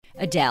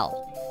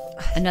Adele,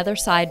 another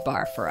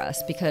sidebar for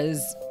us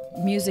because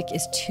music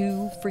is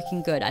too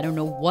freaking good. I don't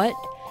know what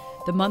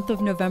the month of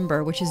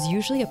November, which is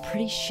usually a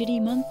pretty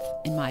shitty month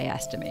in my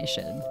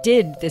estimation,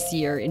 did this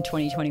year in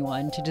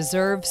 2021 to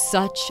deserve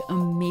such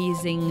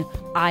amazing,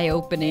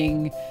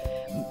 eye-opening,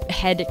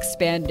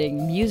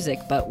 head-expanding music,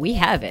 but we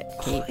have it,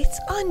 Kate. Oh, it's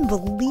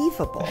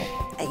unbelievable.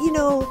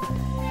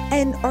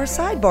 And our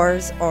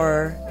sidebars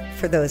are,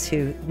 for those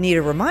who need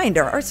a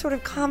reminder, are sort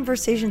of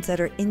conversations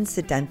that are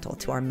incidental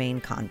to our main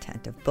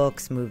content of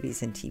books,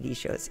 movies, and TV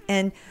shows.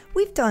 And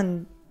we've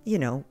done,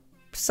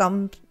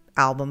 some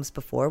albums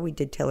before. We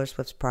did Taylor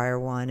Swift's prior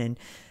one and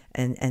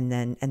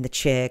the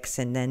Chicks,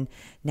 and then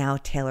now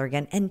Taylor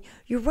again. And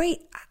you're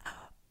right.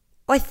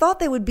 I thought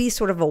they would be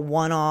sort of a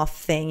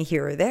one-off thing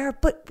here or there,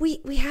 but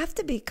we have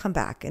to come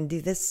back and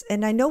do this.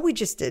 And I know we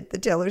just did the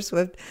Taylor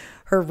Swift,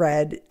 her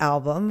Red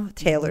album,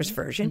 Taylor's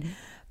version,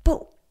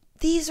 but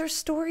these are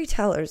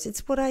storytellers.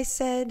 It's what I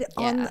said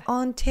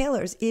on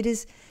Taylor's. It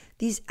is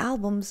these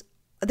albums.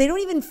 They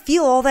don't even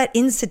feel all that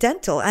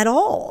incidental at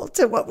all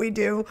to what we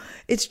do.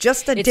 It's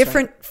just a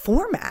different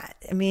format.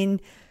 I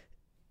mean,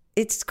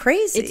 it's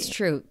crazy. It's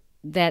true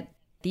that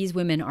these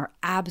women are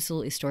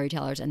absolutely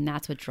storytellers, and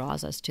that's what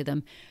draws us to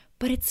them.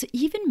 But it's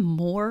even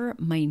more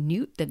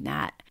minute than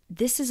that.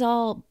 This is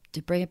all,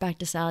 to bring it back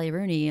to Sally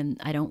Rooney,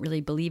 and I don't really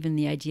believe in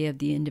the idea of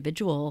the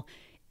individual.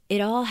 It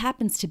all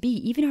happens to be,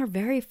 even our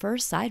very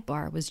first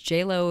sidebar was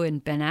J-Lo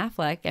and Ben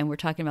Affleck, and we're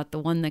talking about The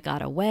One That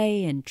Got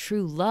Away and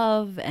True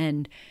Love,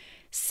 and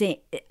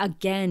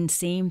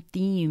same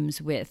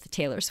themes with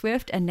Taylor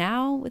Swift, and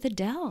now with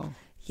Adele.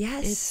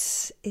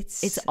 Yes,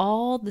 it's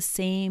all the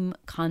same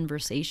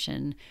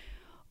conversation.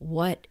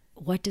 What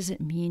does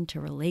it mean to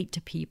relate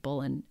to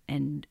people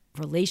and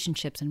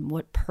relationships, and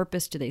what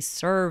purpose do they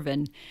serve,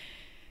 and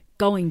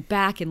going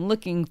back and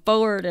looking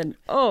forward, and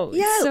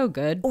it's so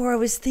good. Or I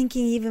was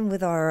thinking, even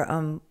with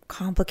our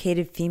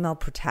complicated female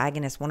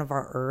protagonist, one of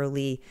our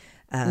early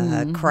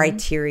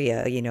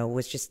criteria,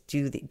 was just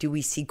do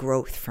we see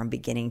growth from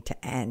beginning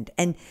to end?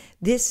 And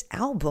this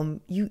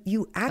album,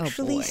 you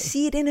actually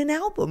see it in an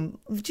album,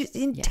 just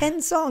in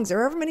 10 songs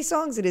or however many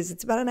songs it is.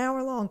 It's about an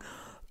hour long.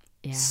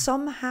 Yeah.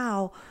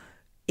 Somehow,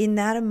 in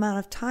that amount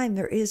of time,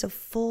 there is a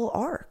full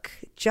arc,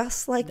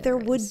 just like there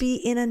would be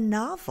in a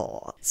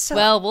novel. So,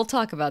 well, we'll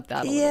talk about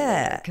that a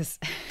little bit. Because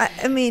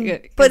I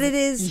mean, but it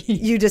is,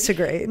 you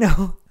disagree.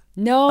 No.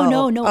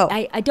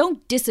 I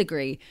don't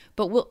disagree,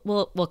 but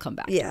we'll come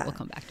back. Yeah, we'll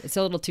come back to it. It's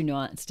a little too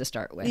nuanced to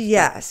start with.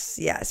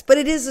 Yes, but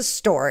it is a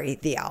story.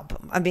 The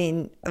album. I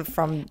mean,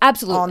 from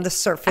absolutely on the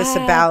surface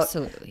about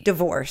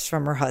divorce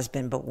from her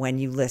husband, but when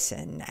you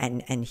listen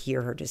and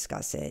hear her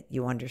discuss it,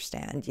 you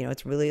understand.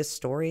 It's really a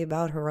story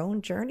about her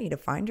own journey to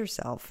find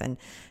herself, and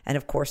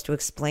of course to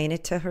explain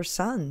it to her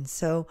son.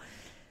 So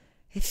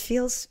it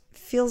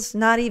feels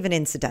not even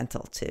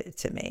incidental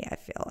to me. I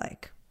feel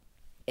like.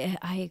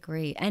 I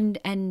agree, and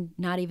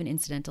not even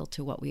incidental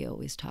to what we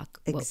always talk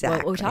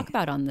exactly what we talk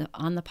about on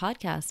the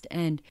podcast,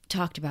 and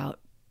talked about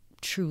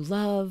True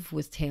Love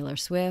with Taylor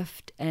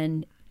Swift,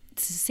 and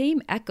it's the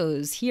same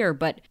echoes here.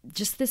 But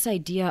just this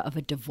idea of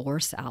a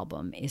divorce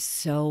album is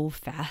so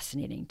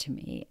fascinating to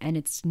me, and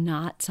it's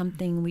not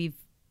something we've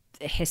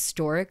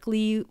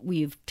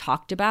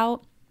talked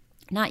about.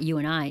 Not you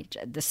and I.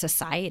 The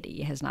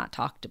society has not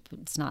talked.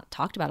 It's not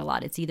talked about a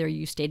lot. It's either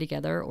you stay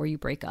together or you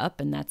break up,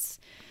 and that's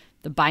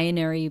the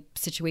binary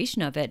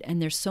situation of it.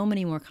 And there's so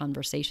many more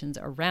conversations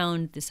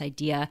around this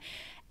idea.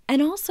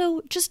 And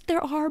also just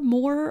there are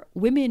more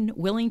women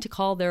willing to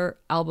call their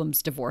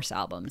albums divorce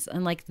albums.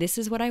 And this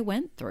is what I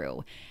went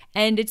through.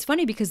 And it's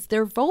funny because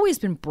there have always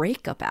been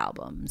breakup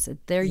albums.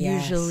 They're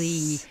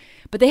usually,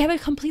 but they have a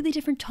completely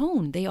different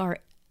tone. They are,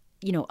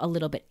 a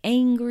little bit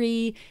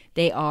angry.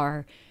 They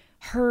are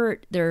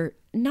hurt. They're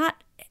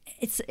not,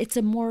 it's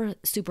a more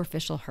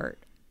superficial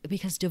hurt.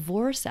 Because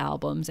divorce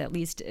albums, at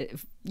least,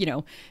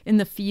 in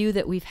the few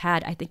that we've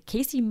had, I think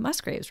Casey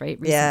Musgraves, right?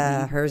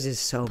 Recently hers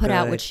is so put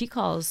out what she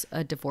calls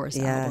a divorce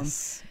album.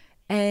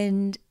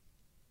 And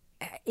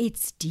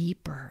it's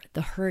deeper.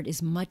 The hurt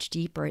is much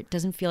deeper. It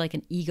doesn't feel like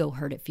an ego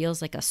hurt. It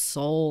feels like a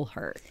soul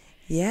hurt.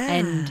 Yeah.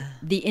 And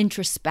the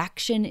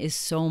introspection is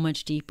so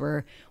much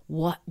deeper.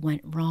 What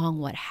went wrong?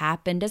 What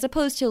happened? As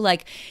opposed to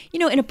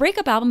in a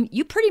breakup album,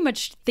 you pretty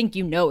much think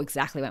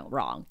exactly what went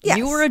wrong. Yes.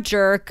 You were a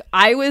jerk.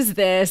 I was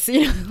this,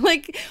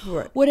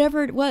 Right.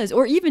 Whatever it was.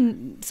 Or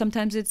even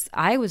sometimes it's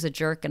I was a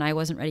jerk and I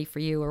wasn't ready for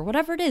you, or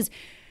whatever it is.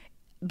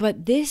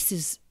 But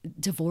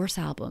divorce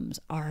albums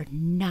are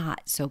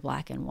not so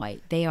black and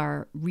white. They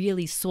are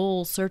really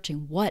soul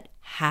searching. What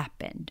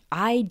happened?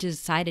 I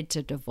decided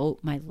to devote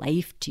my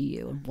life to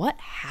you. And what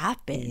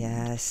happened?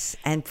 Yes.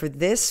 And for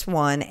this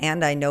one,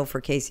 and I know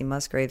for Casey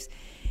Musgraves,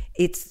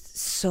 it's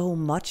so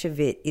much of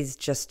it is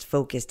just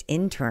focused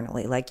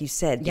internally. Like you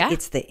said,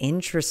 it's the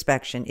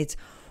introspection. It's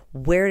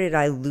where did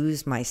I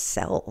lose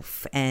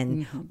myself?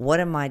 And what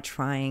am I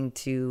trying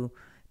to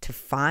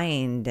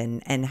find,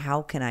 and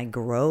how can I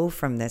grow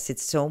from this?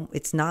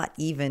 It's not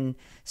even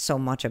so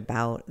much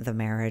about the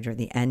marriage or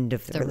the end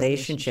of the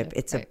relationship.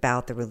 It's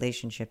about the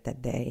relationship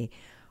that they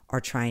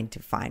are trying to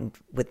find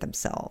with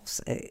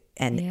themselves.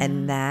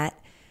 And that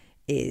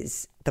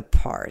is the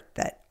part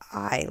that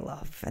I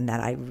love and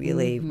that I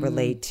really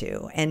relate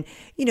to. And,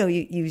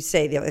 you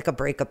say like a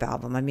breakup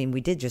album. I mean,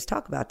 we did just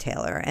talk about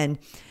Taylor, and,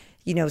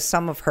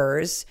 some of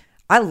hers,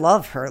 I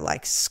love her,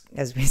 like,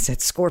 as we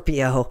said,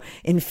 Scorpio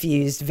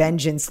infused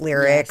vengeance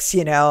lyrics,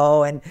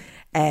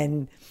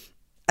 and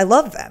I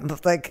love them.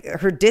 Like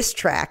her diss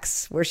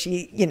tracks where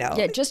she,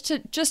 Yeah,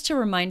 just to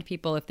remind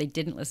people, if they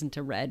didn't listen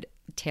to Red,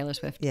 Taylor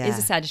Swift is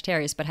a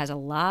Sagittarius, but has a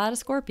lot of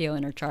Scorpio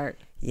in her chart.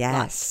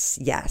 Yes,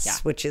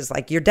 which is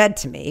like, you're dead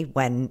to me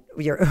when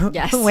you're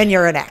when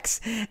you're an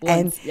ex.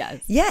 And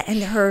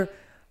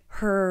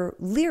her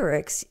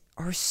lyrics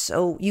are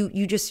so,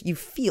 you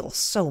feel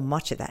so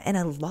much of that, and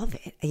I love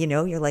it.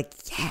 You're like,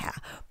 yeah.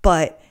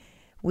 But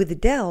with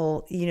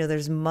Adele,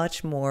 there's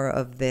much more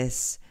of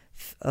this,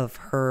 of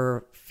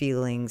her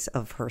feelings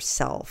of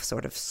herself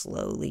sort of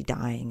slowly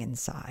dying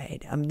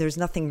inside. There's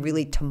nothing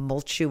really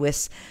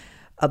tumultuous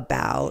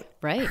about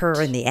her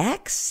and the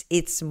ex.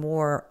 It's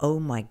more, oh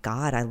my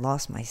God, I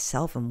lost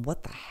myself, and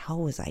what the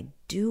hell was I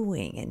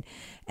doing?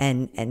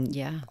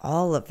 And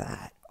all of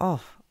that.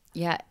 Oh.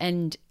 Yeah,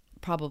 and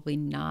probably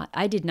not.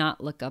 I did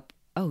not look up,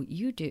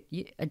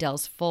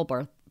 Adele's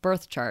full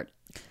birth chart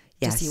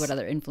to see what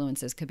other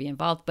influences could be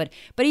involved. But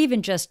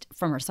even just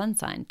from her sun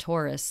sign,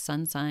 Taurus,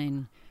 sun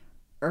sign,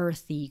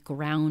 earthy,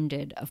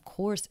 grounded, of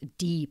course,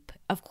 deep.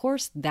 Of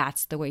course,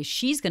 that's the way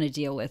she's going to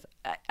deal with.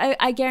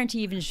 I guarantee,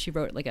 even if she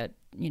wrote like a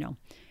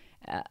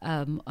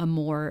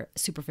more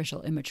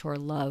superficial, immature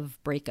love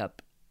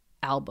breakup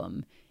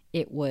album,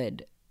 it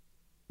would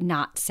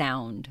not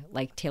sound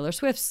like Taylor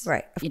Swift's,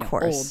 of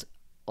course,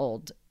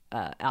 old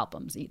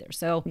albums either.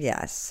 So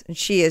yes, and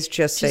she is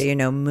just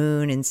so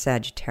Moon in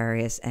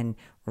Sagittarius and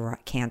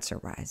Cancer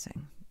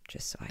rising.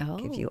 Just so I can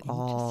give you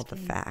all the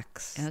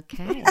facts.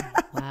 Okay.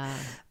 Wow.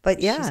 But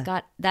yeah, she's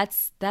got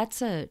that's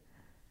a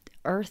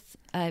earth.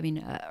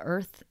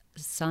 Earth,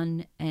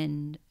 sun,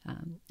 and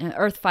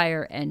earth,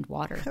 fire, and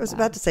water. I was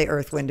about to say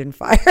Earth, Wind, and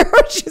Fire,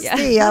 which is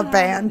the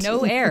band.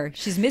 No air.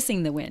 She's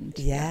missing the wind.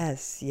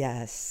 Yes.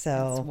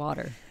 So it's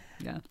water.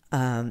 Yeah.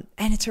 And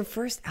it's her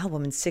first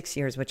album in 6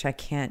 years, which I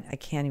can't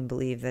even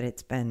believe that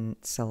it's been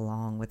so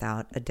long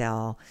without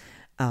Adele.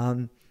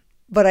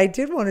 But I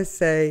did want to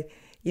say,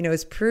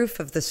 as proof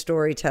of the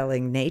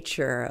storytelling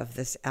nature of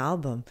this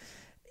album,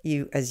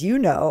 as you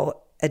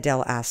know,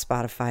 Adele asked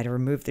Spotify to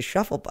remove the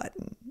shuffle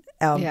button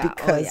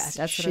because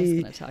that's what I was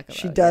going to talk about.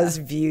 She does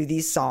view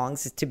these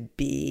songs to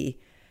be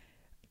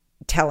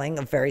telling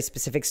a very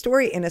specific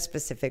story in a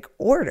specific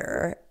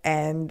order.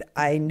 And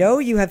I know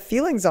you have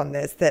feelings on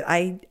this that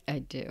I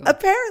do.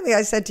 Apparently,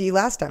 I said to you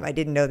last time, I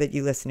didn't know that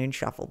you listen in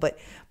shuffle,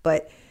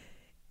 but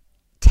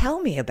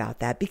tell me about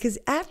that, because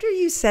after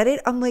you said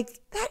it, I'm like,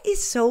 that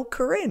is so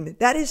Corinne.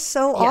 That is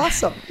so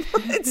awesome.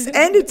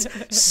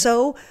 It's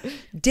so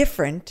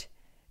different.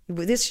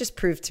 This just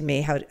proved to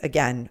me how,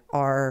 again,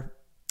 are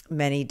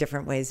many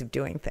different ways of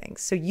doing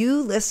things. So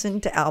you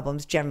listen to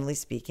albums, generally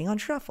speaking, on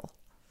shuffle.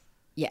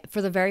 Yeah,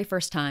 for the very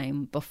first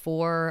time,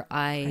 before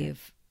I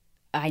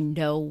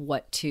know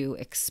what to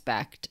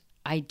expect.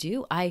 I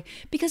do.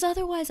 Because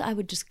otherwise I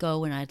would just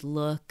go and I'd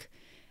look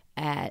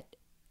at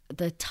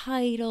the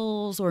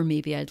titles, or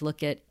maybe I'd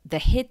look at the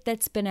hit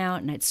that's been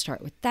out and I'd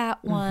start with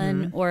that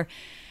one, or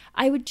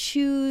I would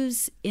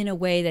choose in a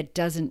way that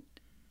doesn't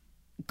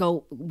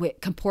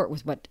comport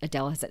with what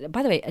Adele has said.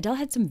 By the way, Adele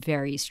had some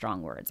very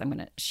strong words.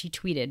 She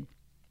tweeted,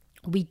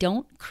 "We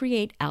don't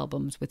create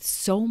albums with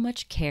so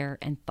much care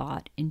and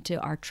thought into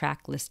our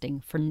track listing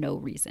for no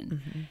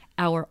reason.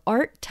 Our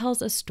art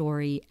tells a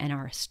story, and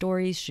our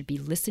stories should be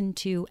listened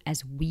to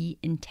as we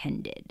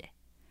intended."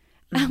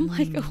 I'm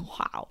like,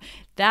 wow,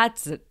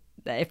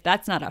 if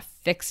that's not a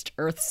fixed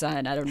earth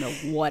sign, I don't know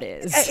what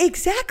is.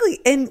 Exactly.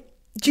 And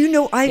do you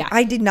know,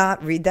 I did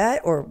not read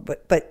that,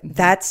 but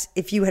that's,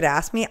 if you had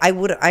asked me,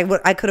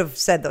 I could have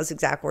said those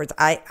exact words.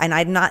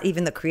 I'm not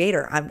even the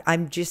creator.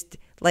 I'm just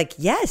like,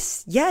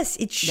 yes,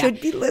 it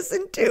should be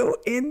listened to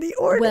in the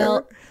order.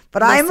 Well,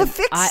 but I'm a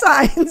fixed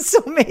sign,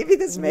 so maybe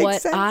this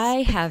makes sense. What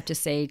I have to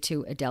say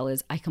to Adele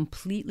is I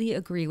completely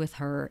agree with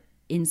her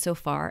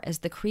insofar as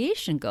the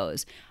creation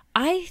goes.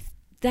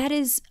 That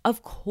is,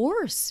 of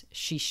course,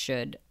 she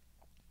should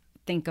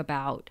think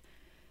about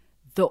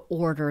the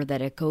order that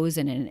it goes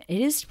in. And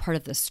it is part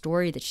of the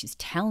story that she's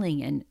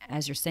telling. And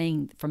as you're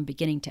saying, from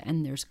beginning to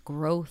end, there's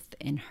growth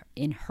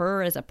in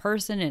her as a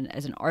person and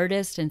as an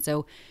artist. And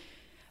so,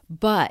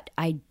 but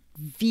I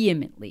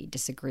vehemently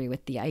disagree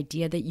with the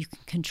idea that you can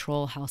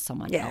control how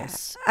someone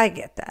else. I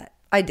get that.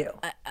 I do.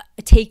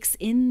 Takes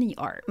in the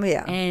art.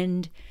 Yeah.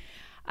 And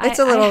it's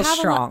a little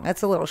strong.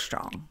 That's a little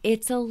strong.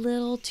 It's a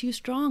little too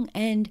strong.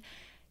 And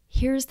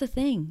here's the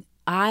thing.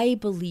 I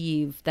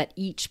believe that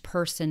each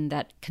person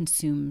that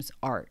consumes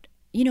art,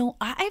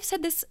 I've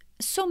said this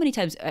so many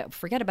times,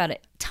 forget about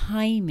it.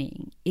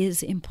 Timing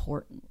is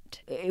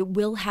important. It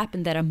will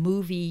happen that a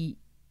movie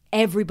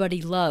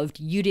everybody loved,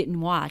 you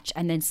didn't watch,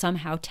 and then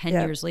somehow 10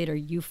 years later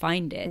you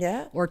find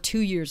it, or 2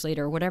 years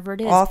later, whatever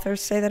it is.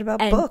 Authors say that about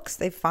books.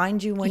 They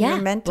find you when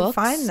you're meant to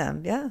find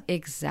them. Yeah,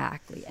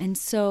 exactly. And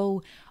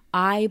so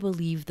I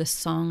believe the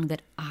song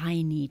that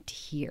I need to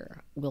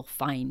hear will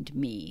find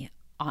me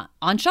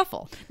on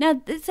shuffle.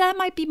 Now, that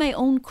might be my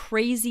own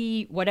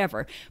crazy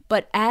whatever,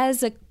 but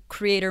as a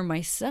creator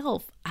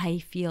myself, I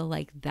feel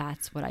like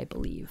that's what I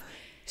believe.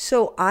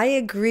 So I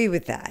agree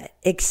with that,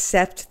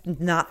 except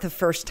not the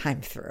first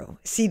time through.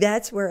 See,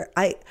 that's where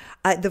I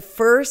the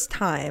first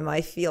time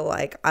I feel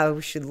like I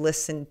should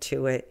listen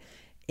to it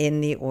in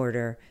the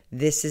order.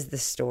 This is the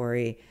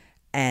story,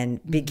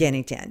 and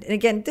beginning to end. And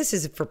again, this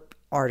is for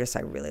artists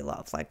I really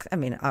love. Like, I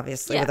mean,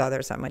 obviously with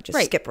others, I might just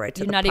skip right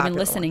to the popular one. You're not even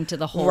listening to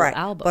the whole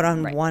album. But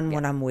on one,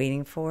 when I'm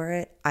waiting for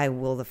it, I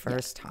will the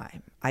first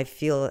time. I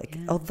feel like,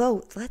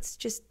 although, let's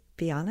just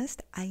be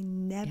honest, I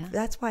never,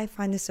 that's why I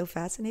find this so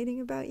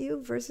fascinating about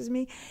you versus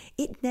me.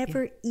 It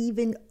never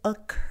even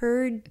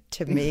occurred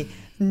to me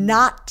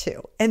not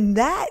to. And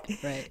that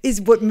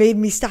is what made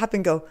me stop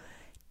and go,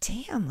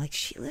 damn, like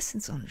she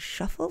listens on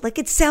shuffle. Like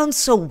it sounds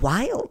so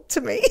wild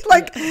to me.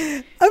 Like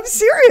I'm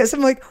serious.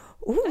 I'm like,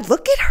 ooh,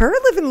 look at her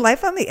living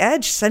life on the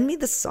edge. Send me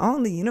the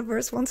song the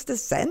universe wants to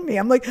send me.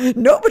 I'm like,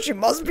 no, but you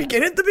must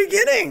begin at the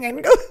beginning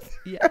and go.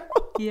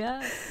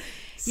 Yeah.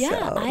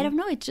 I don't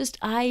know. It's just,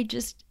 I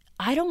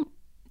don't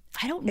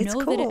know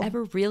that it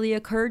ever really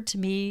occurred to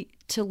me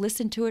to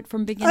listen to it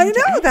from beginning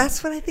to end.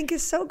 That's what I think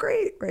is so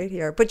great right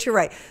here. But you're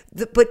right.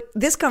 But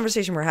this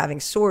conversation we're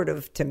having sort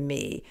of, to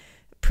me,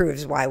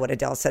 proves why what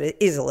Adele said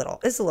is a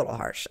little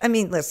harsh. I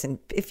mean, listen,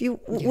 if you,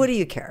 what do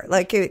you care?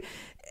 Like,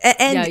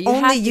 and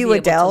only you,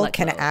 Adele,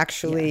 can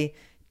actually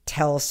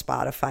tell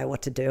Spotify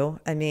what to do.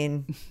 I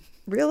mean,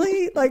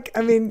 really? Like,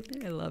 I mean,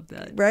 I love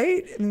that.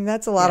 Right? I mean,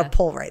 that's a lot of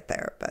pull right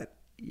there, but.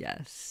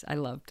 Yes, I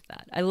loved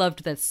that.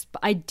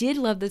 I did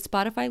love that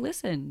Spotify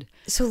listened.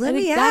 So let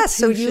me ask.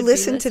 So you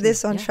listened to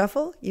this on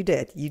shuffle? You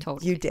did. You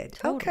did.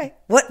 Totally. Okay.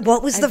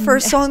 What was the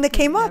first song that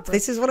came up?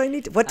 This is what I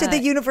need. What did the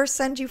universe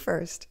send you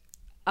first?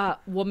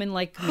 Woman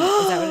Like Me.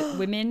 Is that what,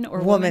 women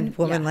or woman?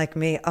 Woman Like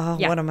Me. Oh,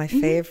 one of my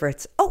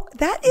favorites. Oh,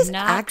 that is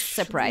not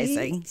actually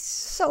surprising.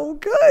 So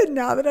good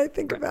now that I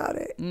think about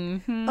it.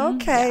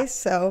 Okay,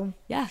 so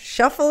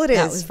shuffle it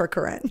is for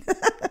Corinne.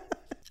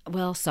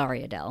 Well,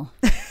 sorry, Adele.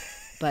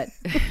 But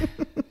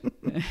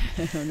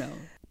I don't know.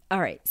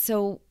 All right.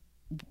 So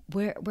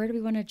where do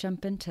we want to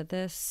jump into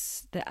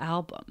the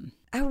album?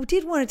 I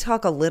did want to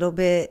talk a little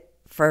bit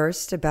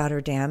first about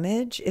her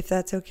damage, if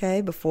that's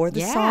okay, before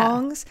the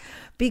songs,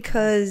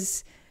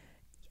 because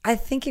I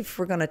think if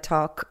we're going to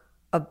talk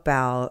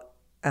about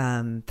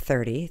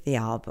 30, the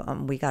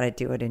album, we got to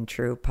do it in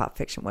true pop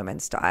fiction women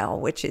style,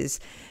 which is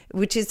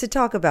to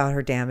talk about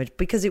her damage,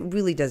 because it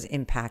really does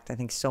impact, I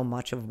think, so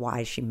much of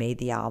why she made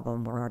the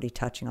album. We're already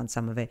touching on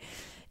some of it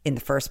in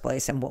the first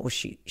place, and what was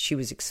she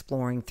was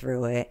exploring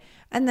through it.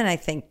 And then I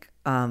think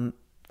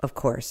of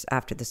course,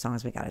 after the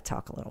songs, we got to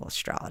talk a little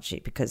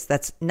astrology, because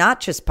that's not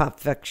just pop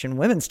fiction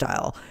women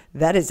style.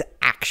 That is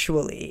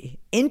actually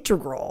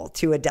integral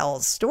to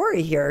Adele's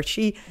story here.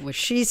 She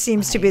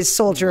seems to be a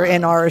soldier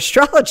in our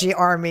astrology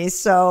army.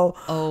 So,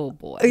 oh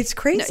boy, it's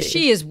crazy. No,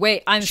 she is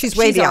way. She's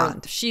way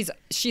beyond. She's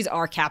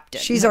our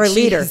captain. She's our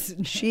leader.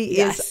 She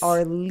is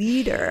our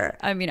leader.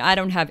 I mean, I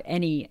don't have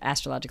any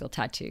astrological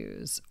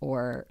tattoos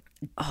or.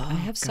 I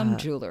have some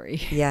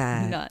jewelry.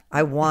 Yeah.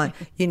 I want,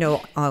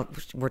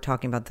 we're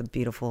talking about the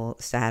beautiful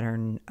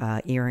Saturn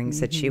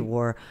earrings that she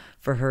wore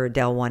for her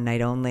Adele One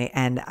Night Only.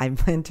 And I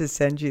meant to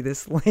send you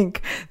this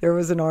link. There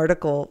was an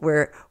article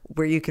where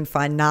you can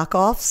find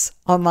knockoffs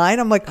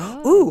online. I'm like,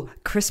 ooh,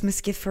 Christmas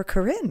gift for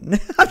Corinne.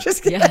 I'm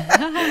just kidding.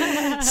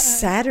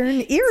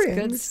 Saturn earrings. It's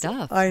good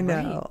stuff. I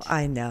know. Right.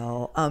 I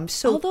know.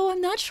 So, although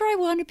I'm not sure I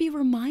want to be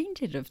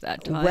reminded of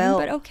that time,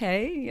 but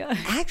okay. Yeah.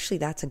 Actually,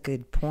 that's a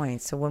good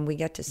point. So when we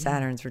get to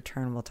Saturn's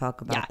return, we'll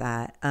talk about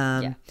that.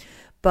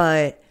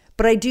 But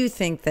I do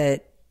think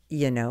that,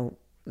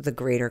 the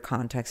greater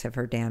context of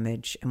her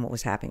damage and what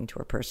was happening to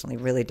her personally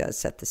really does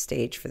set the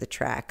stage for the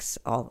tracks,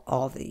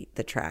 all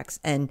the tracks.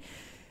 And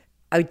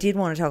I did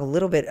want to talk a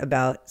little bit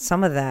about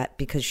some of that,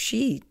 because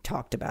she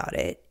talked about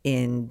it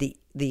in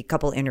the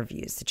couple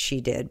interviews that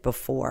she did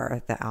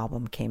before the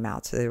album came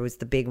out. So there was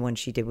the big one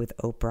she did with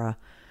Oprah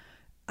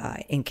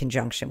in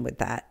conjunction with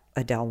that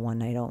Adele One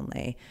Night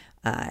Only.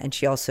 And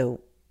she also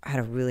had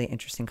a really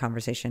interesting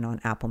conversation on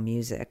Apple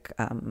Music,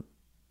 an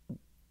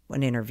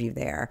interview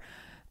there.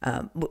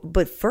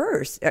 But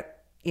first,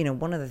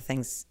 one of the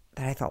things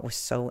that I thought was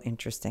so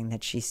interesting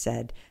that she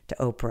said to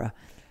Oprah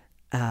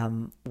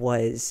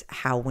was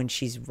how when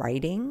she's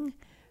writing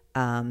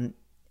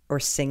or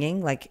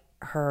singing, like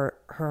her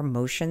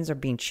emotions are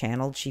being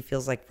channeled, she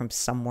feels like from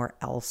somewhere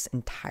else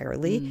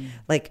entirely,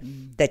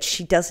 that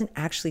she doesn't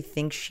actually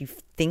think she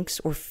thinks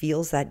or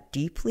feels that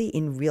deeply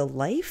in real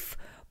life,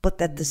 but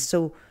that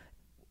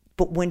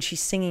but when she's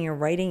singing or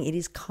writing, it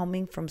is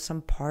coming from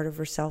some part of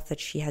herself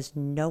that she has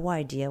no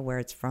idea where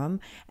it's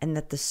from, and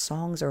that the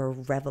songs are a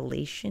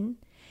revelation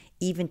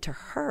even to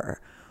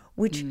her,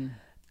 which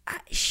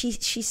she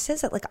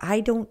says that, like, I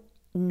don't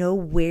know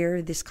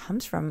where this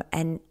comes from.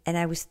 And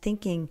I was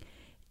thinking,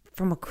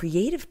 from a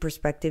creative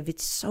perspective,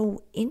 it's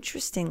so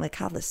interesting, like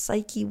how the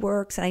psyche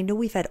works. And I know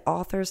we've had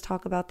authors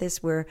talk about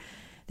this where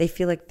they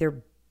feel like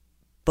their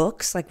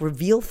books like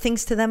reveal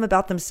things to them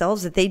about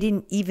themselves that they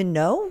didn't even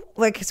know,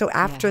 like, so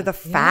after the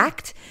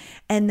fact.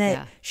 And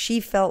that she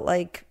felt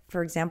like,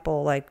 for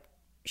example, like,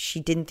 she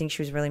didn't think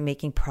she was really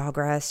making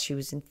progress. She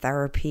was in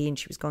therapy and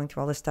she was going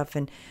through all this stuff,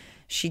 and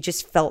she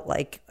just felt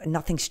like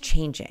nothing's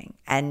changing.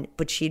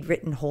 But she'd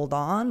written Hold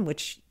On,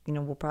 which, you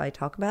know, we'll probably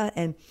talk about.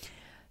 And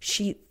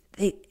she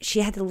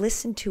had to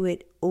listen to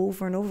it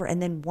over and over.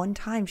 And then one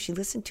time she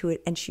listened to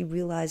it and she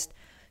realized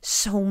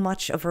so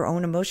much of her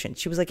own emotion.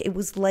 She was like, it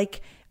was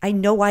like, I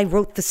know I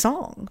wrote the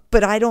song,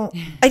 but I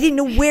didn't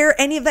know where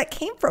any of that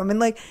came from. And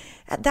like,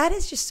 that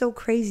is just so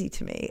crazy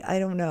to me. I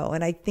don't know.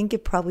 And I think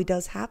it probably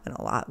does happen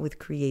a lot with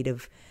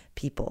creative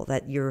people,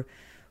 that your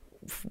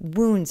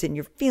wounds and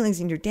your feelings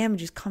and your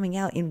damage is coming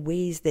out in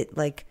ways that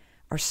like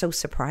are so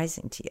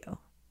surprising to you.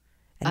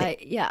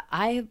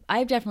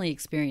 I've definitely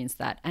experienced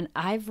that, and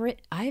I've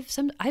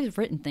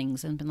written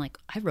things and been like,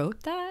 I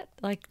wrote that,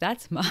 like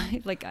that's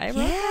my, like I wrote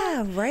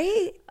that.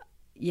 Right.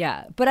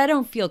 Yeah, but I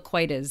don't feel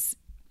quite as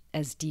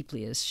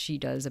deeply as she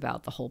does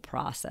about the whole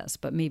process.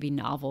 But maybe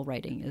novel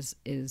writing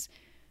is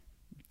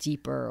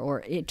deeper,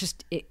 or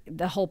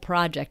the whole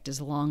project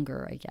is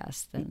longer, I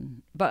guess.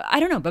 Than, but I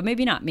don't know. But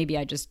maybe not. Maybe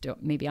I just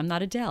don't. Maybe I'm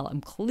not Adele.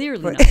 I'm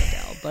clearly not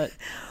Adele, but.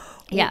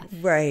 Yeah.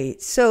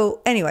 Right.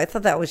 So anyway, I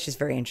thought that was just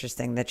very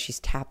interesting that she's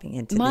tapping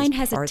into mine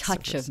has a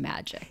touch of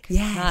magic.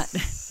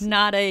 Yes.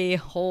 Not a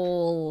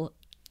whole,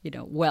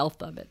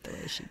 wealth of it the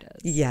way she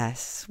does.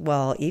 Yes.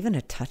 Well, even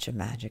a touch of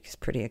magic is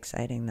pretty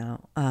exciting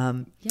though.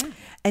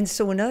 And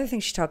so another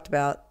thing she talked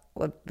about,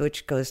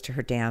 which goes to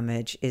her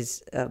damage,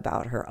 is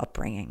about her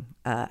upbringing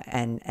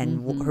and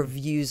her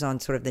views on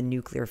sort of the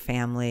nuclear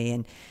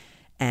family.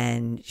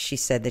 And she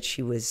said that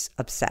she was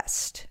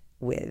obsessed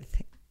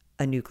with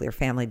a nuclear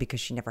family because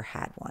she never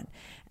had one,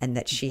 and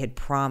that she had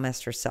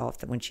promised herself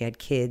that when she had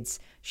kids,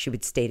 she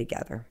would stay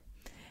together.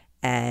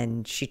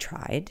 And she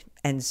tried.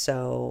 And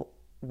so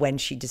when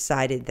she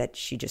decided that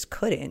she just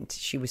couldn't,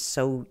 she was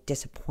so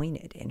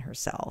disappointed in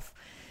herself,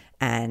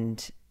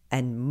 and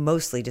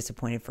mostly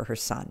disappointed for her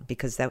son,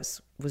 because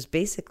that was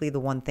basically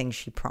the one thing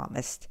she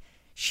promised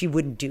she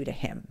wouldn't do to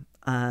him.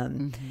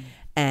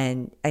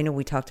 And I know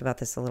we talked about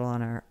this a little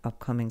on our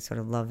upcoming sort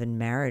of love and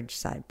marriage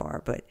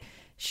sidebar, but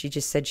she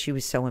just said she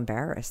was so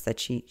embarrassed that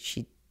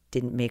she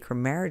didn't make her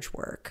marriage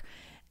work.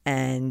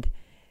 And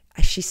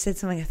she said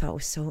something I thought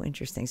was so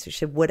interesting. So she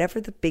said,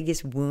 whatever the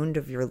biggest wound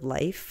of your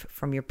life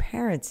from your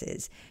parents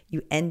is,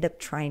 you end up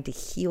trying to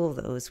heal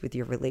those with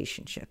your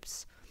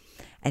relationships.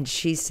 And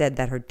she said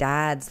that her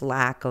dad's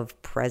lack of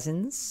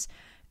presence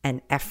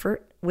and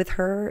effort with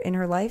her in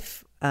her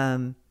life,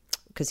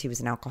 because he was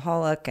an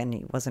alcoholic and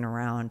he wasn't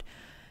around,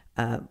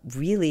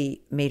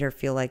 really made her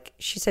feel like,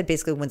 she said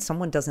basically, when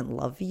someone doesn't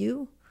love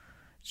you,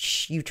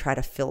 you try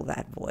to fill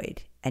that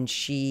void. And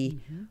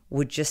she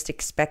would just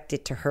expect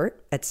it to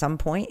hurt at some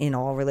point in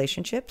all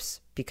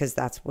relationships, because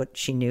that's what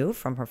she knew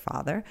from her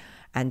father.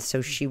 And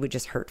so she would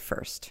just hurt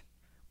first.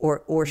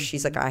 Or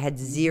she's like, I had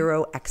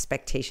zero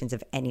expectations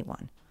of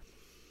anyone.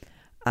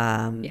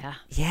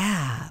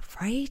 Yeah,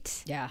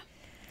 right? Yeah.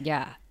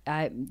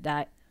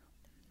 The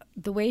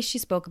way she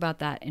spoke about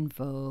that in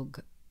Vogue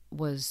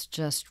was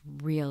just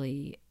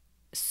really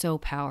so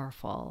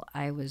powerful.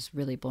 I was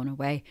really blown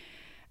away.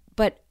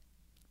 But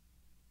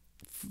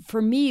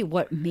for me,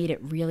 what made it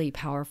really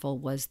powerful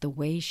was the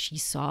way she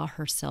saw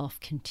herself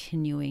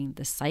continuing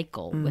the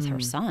cycle with her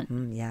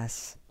son.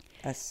 Yes.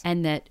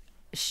 And that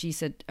she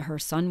said her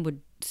son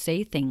would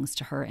say things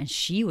to her and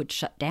she would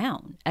shut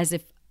down, as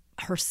if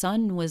her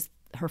son was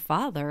her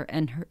father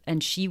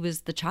and she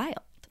was the child.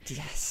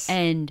 Yes.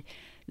 And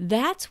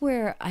that's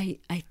where I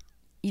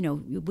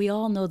we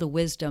all know the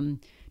wisdom,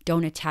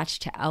 don't attach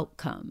to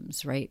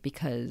outcomes, right?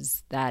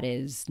 Because that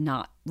is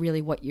not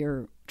really what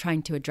you're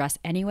trying to address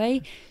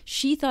anyway.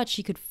 She thought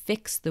she could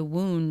fix the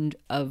wound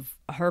of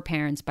her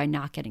parents by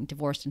not getting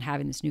divorced and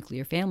having this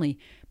nuclear family.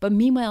 But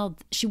meanwhile,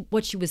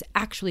 what she was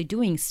actually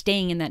doing,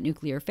 staying in that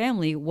nuclear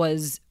family,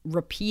 was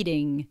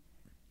repeating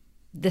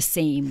the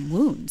same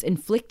wounds,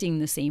 inflicting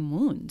the same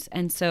wounds.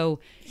 And so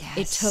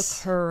it took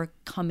her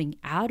coming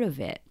out of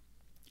it,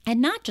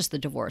 and not just the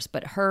divorce,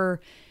 but her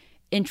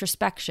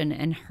introspection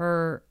and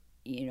her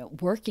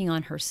working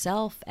on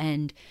herself.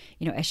 And,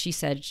 as she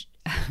said,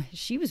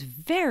 she was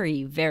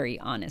very, very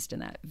honest in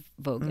that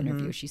Vogue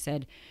interview. She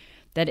said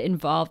that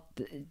involved,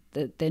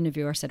 the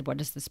interviewer said, what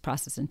does this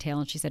process entail?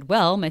 And she said,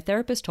 well, my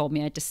therapist told me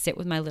I had to sit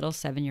with my little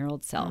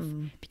 7-year-old self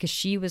because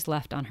she was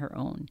left on her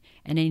own.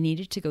 And I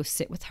needed to go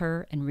sit with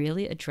her and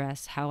really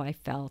address how I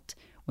felt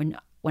when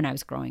I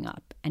was growing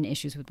up, and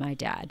issues with my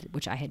dad,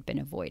 which I had been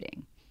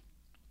avoiding.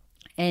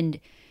 And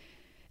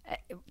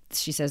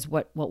she says,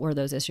 what were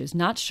those issues?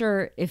 Not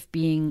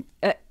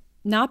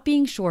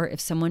being sure if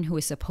someone who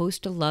is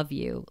supposed to love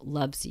you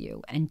loves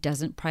you and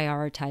doesn't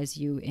prioritize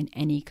you in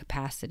any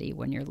capacity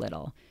when you're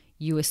little.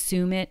 You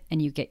assume it and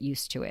you get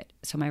used to it.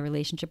 So my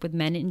relationship with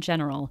men in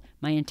general,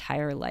 my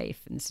entire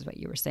life, and this is what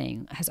you were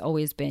saying, has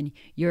always been,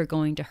 you're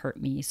going to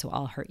hurt me, so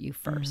I'll hurt you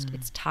first.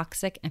 It's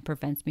toxic and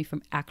prevents me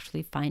from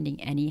actually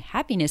finding any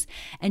happiness.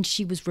 And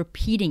she was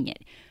repeating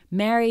it.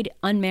 Married,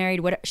 unmarried,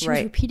 whatever. She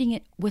was repeating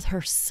it with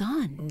her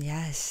son.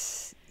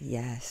 Yes.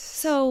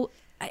 So,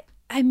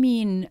 I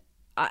mean,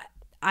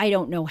 I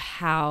don't know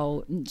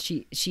how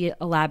she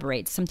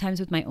elaborates. Sometimes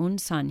with my own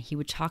son, he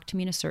would talk to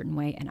me in a certain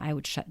way and I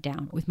would shut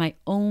down. With my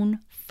own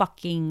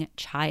fucking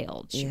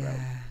child, she wrote.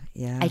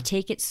 Yeah. I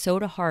take it so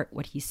to heart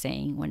what he's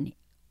saying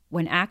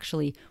when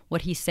actually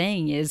what he's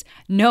saying is,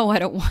 no, I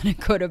don't want to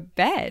go to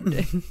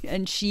bed.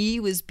 And she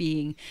was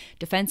being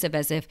defensive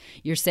as if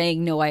you're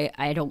saying, no,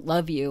 I don't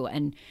love you.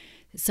 And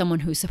someone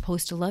who's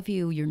supposed to love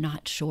you, you're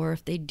not sure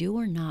if they do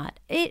or not.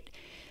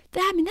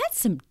 That's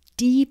some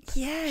deep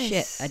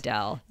shit,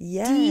 Adele.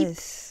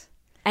 Yes.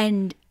 Deep.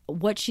 And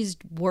what she's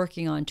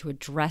working on to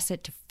address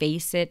it, to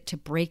face it, to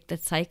break the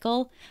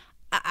cycle,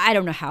 I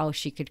don't know how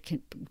she could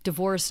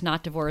divorce,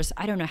 not divorce.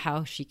 I don't know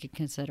how she could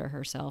consider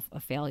herself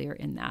a failure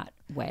in that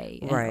way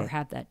or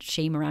have that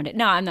shame around it.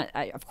 No, I'm not.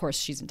 Of course,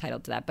 she's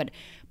entitled to that.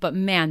 But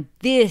man,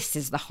 this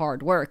is the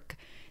hard work.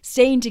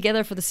 Staying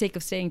together for the sake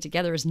of staying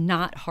together is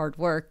not hard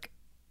work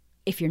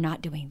if you're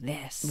not doing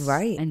this.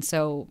 Right. And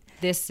so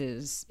this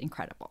is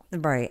incredible.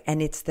 Right.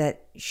 And it's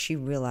that she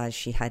realized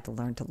she had to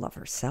learn to love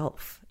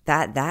herself.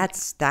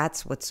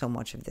 That's what so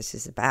much of this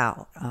is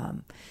about.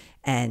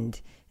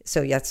 And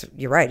so yes,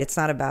 you're right. It's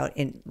not about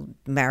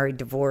married,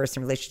 divorce,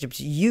 and relationships.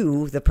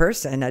 You, the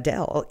person,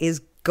 Adele,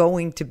 is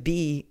going to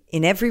be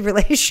in every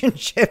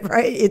relationship,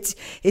 right?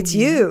 It's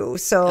you.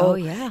 So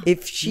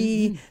if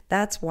she,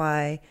 that's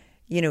why,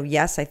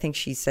 yes, I think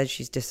she says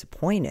she's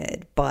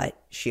disappointed,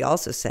 but she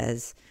also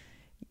says,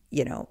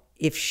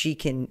 if she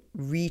can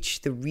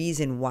reach the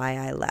reason why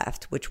I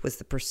left, which was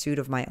the pursuit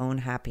of my own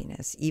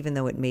happiness, even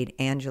though it made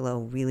Angelo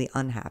really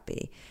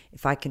unhappy,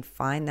 if I can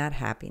find that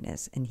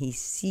happiness and he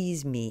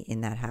sees me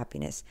in that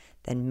happiness,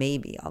 then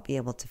maybe I'll be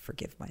able to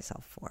forgive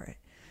myself for it.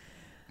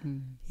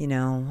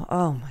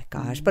 Oh my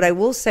gosh. But I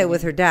will say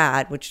with her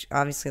dad, which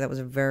obviously that was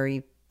a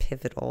very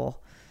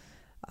pivotal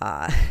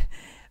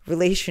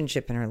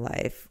relationship in her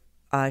life,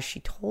 she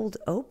told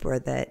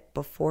Oprah that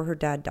before her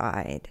dad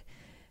died,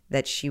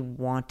 that she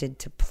wanted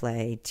to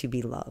play To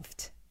Be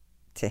Loved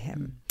to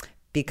him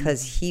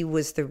because he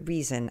was the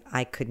reason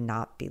I could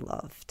not be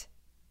loved,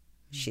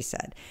 she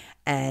said.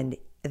 And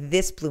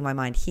this blew my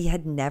mind. He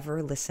had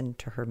never listened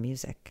to her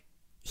music.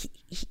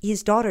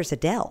 His daughter's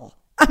Adele.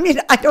 I mean,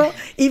 I don't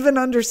even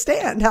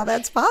understand how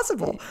that's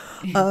possible.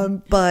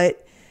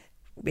 But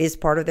as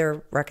part of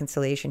their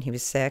reconciliation, he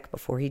was sick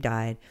before he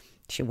died.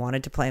 She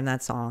wanted to play him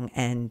that song,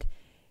 and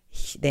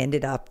they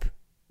ended up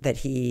that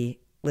he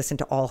listened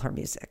to all her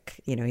music.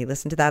 He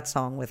listened to that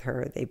song with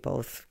her. They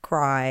both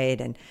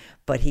cried,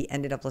 but he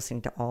ended up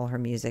listening to all her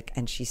music.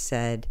 And she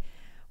said,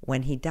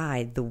 when he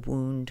died, the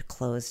wound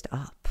closed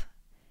up.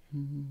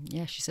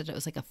 Yeah, she said it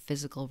was like a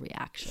physical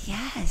reaction.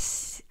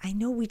 Yes, I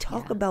know we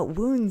talk about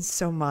wounds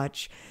so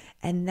much,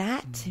 and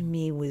that to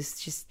me was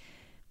just,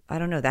 I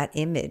don't know, that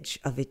image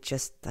of it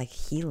just like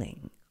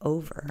healing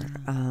over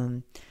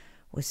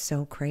was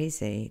so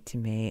crazy to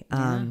me.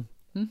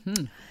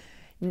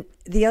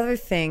 The other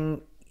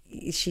thing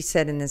she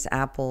said in this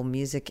Apple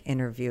Music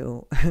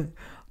interview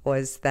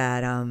was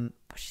that,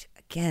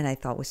 again, I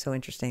thought was so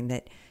interesting,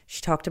 that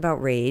she talked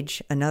about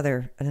rage,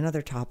 another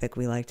topic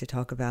we like to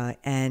talk about.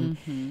 And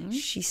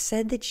she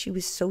said that she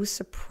was so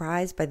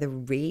surprised by the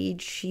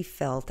rage she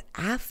felt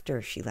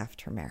after she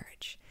left her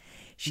marriage.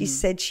 She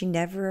said she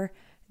never,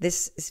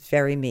 this is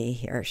very me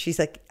here. She's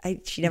like,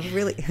 she never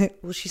really,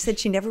 she said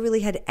she never really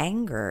had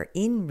anger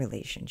in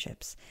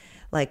relationships.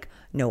 Like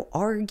no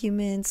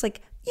arguments,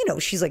 like,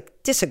 she's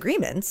like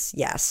disagreements,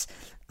 yes,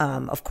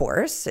 of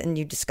course, and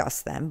you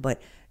discuss them,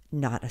 but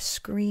not a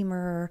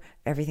screamer,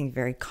 everything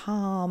very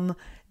calm,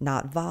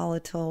 not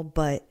volatile.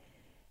 But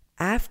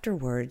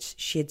afterwards,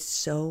 she had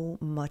so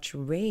much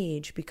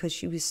rage because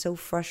she was so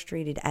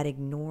frustrated at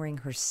ignoring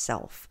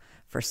herself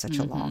for such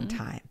a long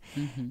time.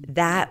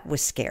 That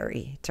was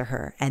scary to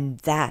her, and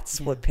that's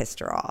what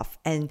pissed her off.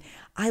 And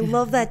I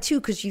love that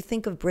too, because you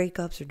think of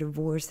breakups or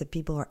divorce that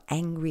people are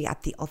angry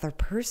at the other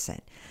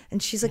person,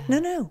 and she's like,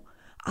 no,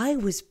 I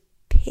was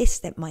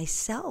pissed at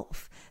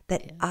myself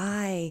that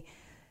I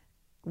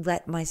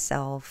let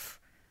myself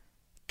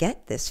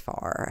get this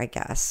far, I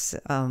guess,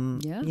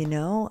 and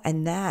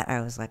that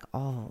I was like,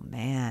 oh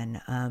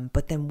man.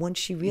 But then once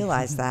she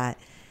realized that,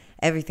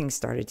 everything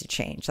started to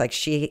change. Like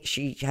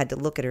she had to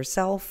look at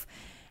herself,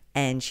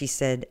 and she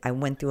said, I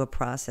went through a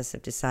process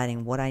of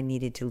deciding what I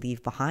needed to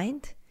leave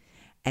behind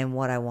and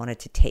what I wanted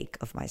to take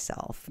of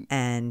myself.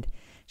 And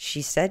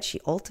she said she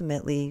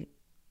ultimately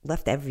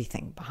left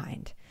everything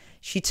behind.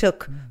 She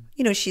took,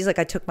 she's like,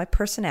 I took my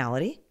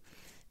personality,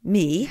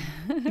 me,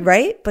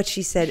 right? But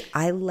she said,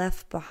 I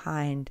left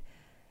behind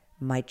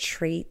my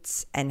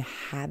traits and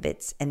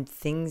habits and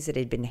things that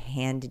had been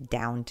handed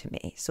down to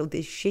me. So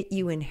the shit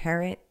you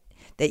inherit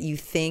that you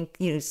think,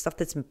 stuff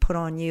that's been put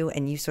on you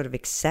and you sort of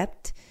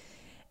accept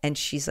And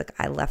she's like,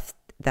 I left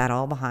that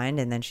all behind.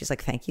 And then she's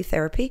like, thank you,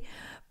 therapy.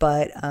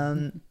 But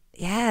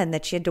yeah, and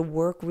that she had to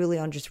work really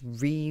on just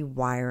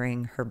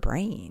rewiring her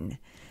brain.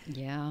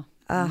 Yeah.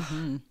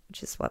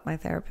 Which is what my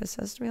therapist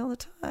says to me all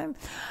the time.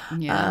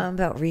 Yeah.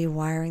 About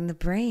rewiring the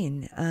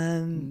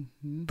brain.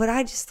 But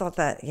I just thought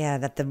that,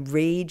 that the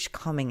rage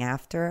coming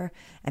after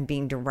and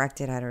being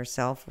directed at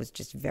herself was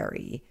just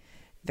very,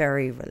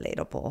 very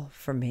relatable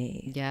for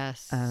me.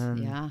 Yes.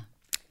 Yeah.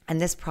 And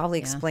this probably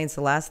explains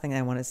the last thing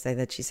I want to say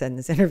that she said in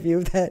this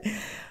interview, that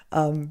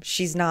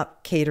she's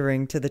not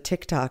catering to the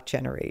TikTok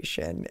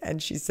generation.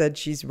 And she said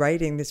she's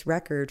writing this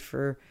record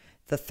for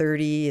the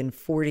 30 and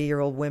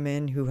 40-year-old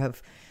women who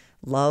have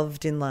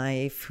loved in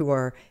life, who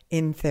are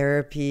in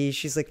therapy.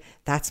 She's like,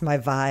 that's my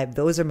vibe.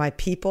 Those are my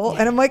people.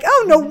 And I'm like,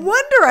 oh, no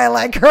wonder I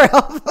like her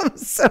album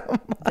so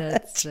much.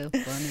 That's so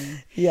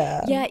funny.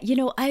 Yeah.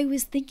 Yeah. I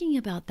was thinking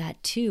about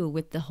that too,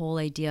 with the whole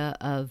idea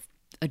of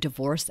a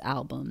divorce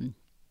album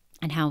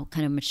and how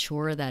kind of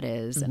mature that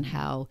is, and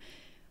how,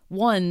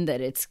 one,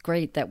 that it's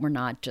great that we're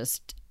not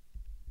just,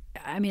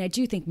 I mean, I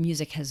do think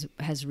music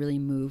has really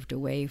moved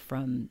away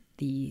from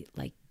the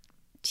like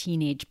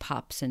teenage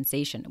pop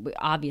sensation.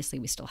 Obviously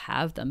we still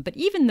have them, but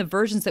even the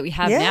versions that we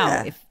have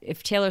now,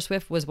 if Taylor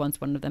Swift was once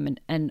one of them,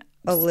 and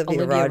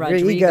Olivia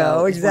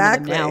Rodrigo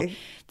exactly, now,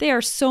 they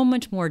are so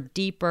much more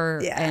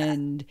deeper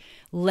and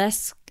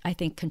less, I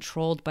think,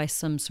 controlled by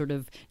some sort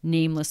of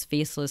nameless,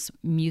 faceless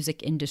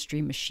music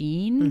industry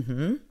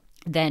machine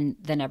than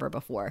ever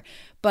before.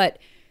 But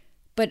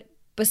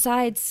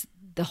besides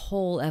the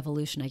whole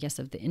evolution, I guess,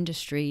 of the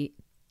industry,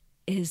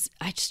 is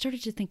I just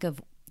started to think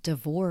of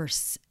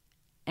divorce.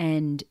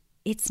 And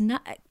it's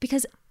not,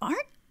 because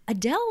aren't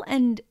Adele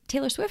and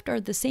Taylor Swift are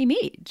the same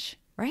age,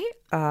 right?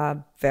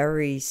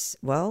 Very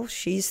well.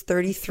 She's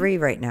 33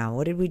 right now.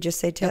 What did we just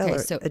say, Taylor? Okay,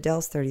 so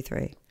Adele's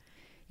 33.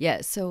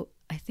 Yeah, so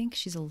I think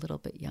she's a little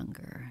bit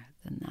younger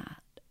than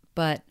that,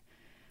 but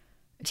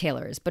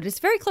Taylor is. But it's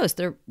very close.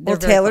 They're well,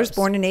 very Taylor's close.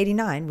 born in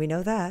 '89. We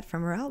know that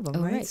from her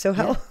album, right? So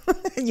how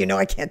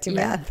I can't do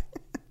math.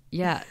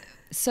 Yeah.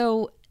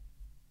 So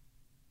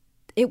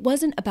it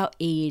wasn't about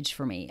age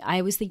for me.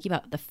 I was thinking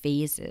about the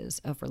phases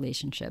of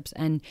relationships,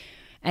 and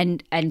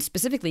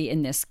specifically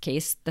in this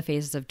case, the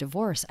phases of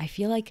divorce. I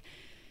feel like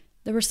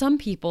there were some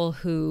people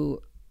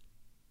who,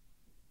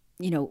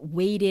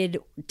 waited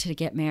to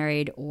get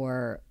married,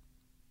 or,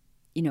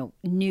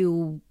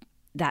 knew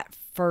that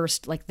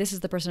first, like, this is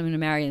the person I'm going to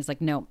marry. And it's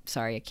like, no,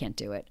 sorry, I can't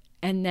do it.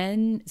 And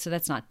then, so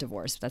that's not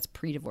divorce, that's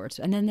pre-divorce.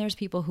 And then there's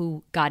people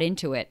who got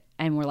into it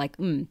and were like,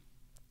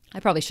 I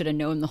probably should have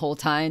known the whole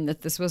time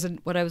that this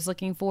wasn't what I was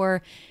looking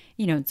for.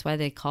 It's why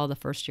they call the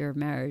first year of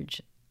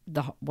marriage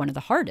one of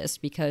the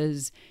hardest,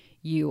 because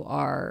you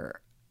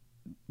are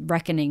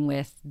reckoning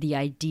with the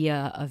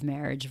idea of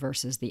marriage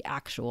versus the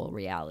actual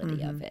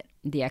reality of it,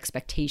 the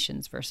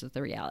expectations versus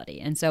the reality.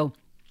 And so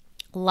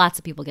lots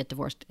of people get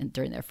divorced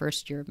during their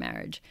first year of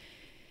marriage.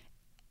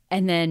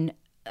 And then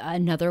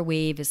another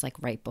wave is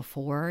like right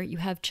before you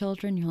have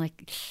children. You're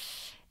like,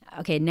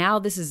 okay, now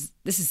this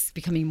is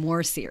becoming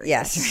more serious.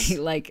 Yes. Right?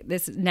 Like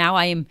this, now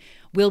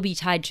will be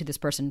tied to this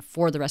person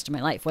for the rest of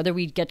my life. Whether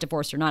we get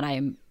divorced or not, I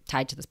am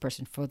tied to this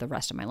person for the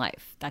rest of my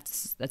life.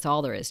 That's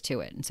all there is to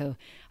it. And so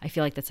I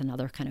feel like that's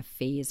another kind of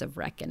phase of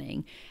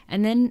reckoning.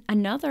 And then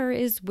another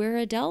is where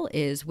Adele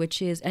is,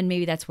 which is, and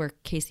maybe that's where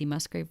Casey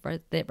Musgrave,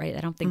 right? I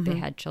don't think they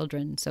had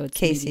children. So it's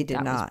Casey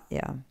did not.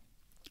 Yeah.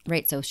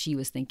 Right. So she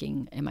was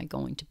thinking, am I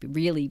going to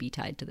really be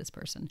tied to this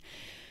person?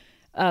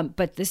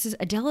 But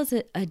Adele is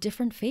a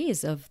different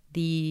phase of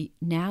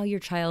now your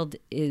child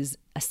is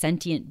a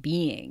sentient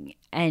being,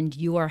 and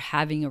you are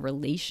having a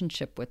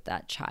relationship with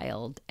that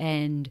child,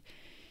 and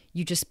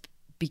you just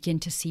begin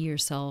to see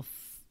yourself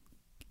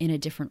in a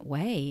different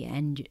way,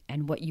 and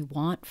what you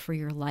want for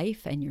your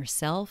life and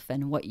yourself,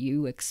 and what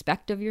you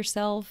expect of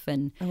yourself,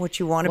 and what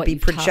you want to be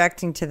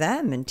projecting to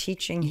them and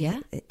teaching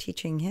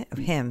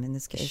him in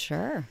this case.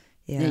 Sure.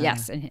 Yeah.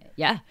 Yes.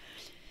 Yeah.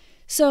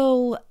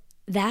 So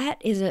that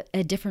is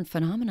a different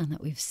phenomenon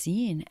that we've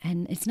seen.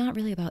 And it's not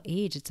really about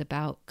age. It's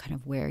about kind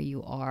of where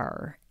you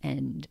are.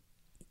 And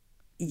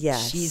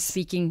yes, she's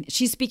speaking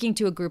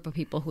to a group of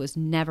people who has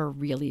never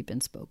really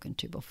been spoken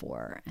to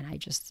before. And I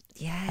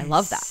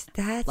love that.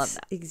 Love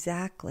that.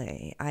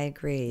 Exactly. I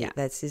agree. Yeah.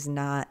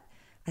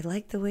 I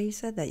like the way you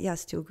said that.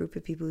 Yes, to a group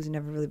of people who's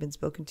never really been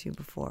spoken to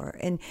before.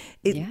 And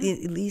at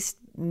least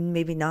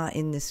maybe not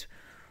in this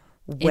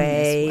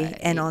way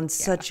and on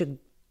such a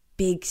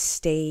big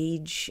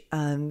stage,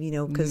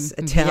 because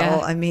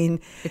Adele, I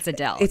mean, it's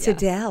Adele. It's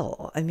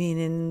Adele. I mean,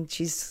 and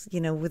she's,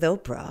 with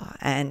Oprah.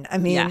 And I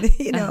mean, and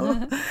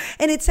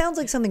it sounds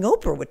like something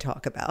Oprah would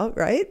talk about,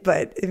 right?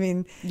 But I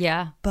mean,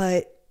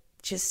 but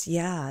just,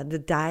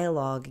 the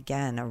dialogue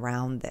again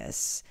around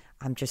this,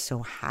 I'm just so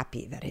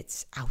happy that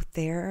it's out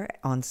there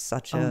on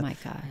such a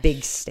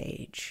big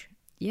stage.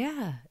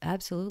 Yeah,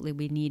 absolutely.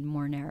 We need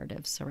more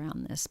narratives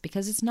around this,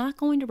 because it's not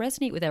going to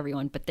resonate with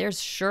everyone, but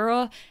there's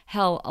sure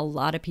hell a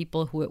lot of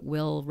people who it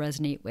will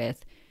resonate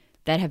with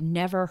that have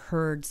never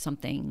heard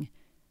something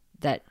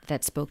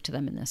that spoke to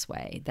them in this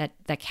way,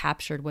 that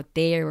captured what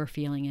they were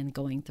feeling and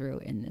going through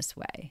in this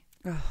way.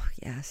 Oh,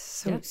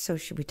 yes. So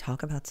should we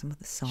talk about some of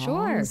the songs?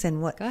 Sure.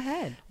 And Go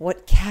ahead.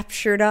 What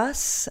captured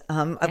us?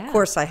 Of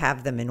course, I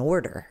have them in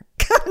order.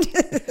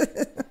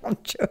 I'm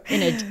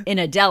joking. In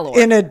Adele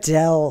order. In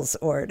Adele's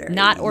order.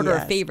 Not order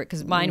of favorite,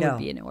 because mine would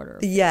be in order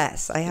of favorite.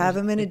 Yes, I have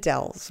them in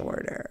Adele's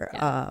order.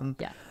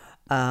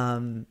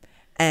 And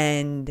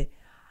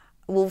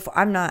well,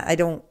 I'll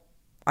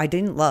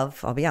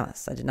be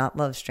honest, I did not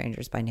love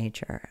Strangers by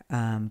Nature.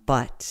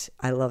 But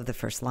I love the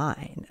first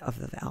line of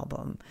the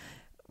album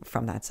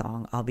from that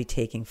song. I'll be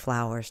taking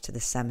flowers to the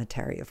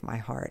cemetery of my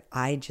heart.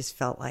 I just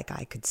felt like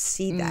I could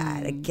see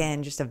that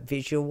again, just a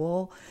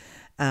visual.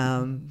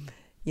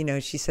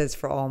 She says,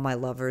 for all my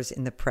lovers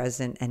in the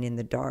present and in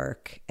the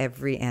dark,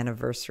 every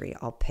anniversary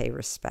I'll pay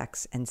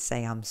respects and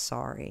say I'm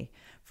sorry,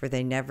 for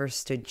they never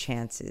stood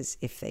chances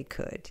if they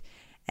could.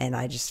 And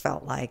I just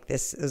felt like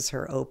this is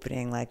her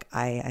opening. Like,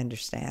 I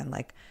understand,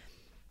 like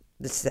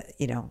this,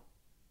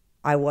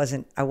 I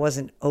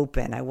wasn't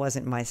open. I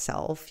wasn't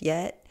myself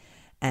yet.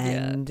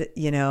 And,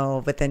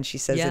 but then she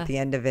says at the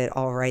end of it,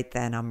 all right,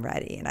 then I'm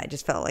ready. And I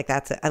just felt like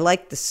I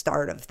like the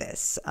start of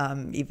this,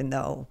 even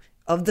though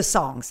of the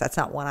songs, that's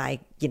not one I,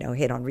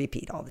 hit on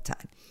repeat all the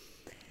time.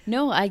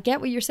 No, I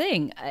get what you're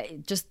saying.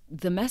 Just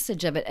the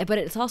message of it. But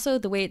it's also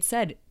the way it's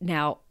said.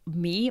 Now,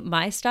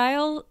 my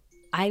style,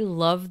 I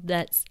love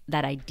that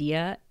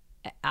idea.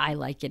 I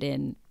like it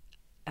in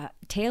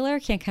Taylor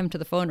can't come to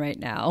the phone right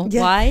now.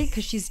 Yeah. Why?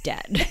 Because she's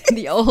dead.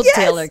 The old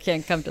Taylor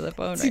can't come to the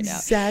phone right now.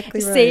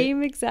 Exactly right.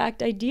 Same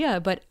exact idea.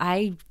 But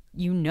I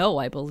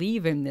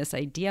believe in this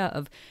idea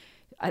of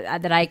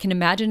that I can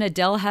imagine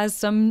Adele has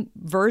some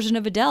version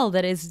of Adele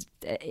that is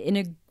in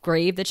a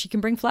grave that she can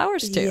bring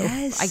flowers to.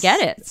 Yes. I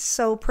get it. It's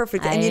so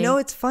perfect. And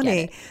it's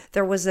funny.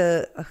 There was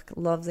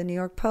love the New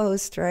York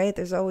Post, right?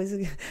 There's always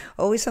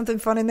something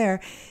fun in there.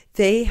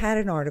 They had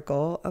an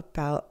article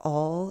about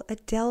all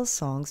Adele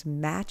songs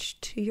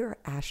matched to your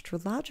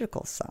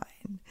astrological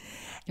sign.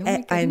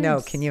 Oh, I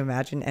know. Can you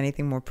imagine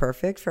anything more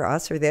perfect for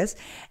us or this?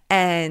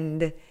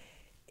 And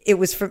it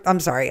was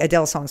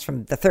Adele songs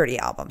from the 30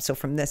 album, so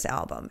from this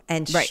album.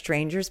 And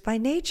Strangers by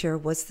Nature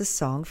was the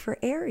song for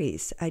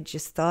Aries. I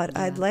just thought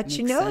I'd let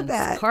you know sense.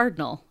 That.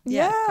 Cardinal.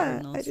 Yeah,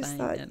 Cardinal I just sign.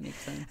 thought. That makes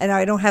sense. And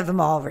I don't have them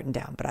all written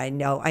down, but I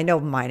know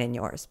mine and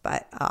yours.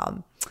 But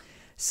and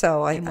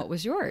what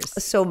was yours?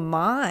 So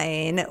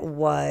mine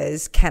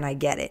was Can I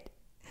Get It?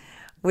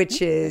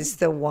 Which is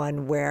the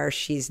one where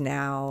she's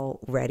now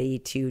ready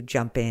to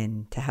jump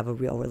in to have a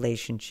real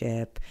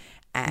relationship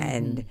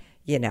and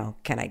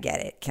can I get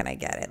it? Can I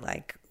get it?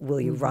 Like,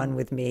 will you run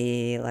with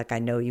me? Like, I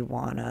know you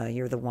wanna,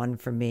 you're the one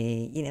for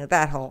me.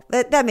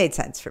 That made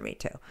sense for me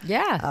too.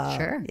 Yeah,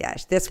 sure. Yeah.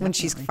 That's when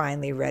she's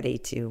finally ready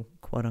to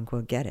quote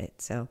unquote get it.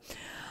 So,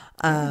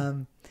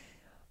 all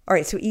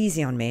right. So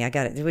Easy on Me, I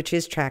got it, which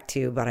is track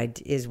 2, but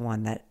is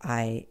one that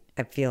I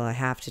feel I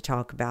have to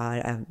talk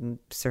about.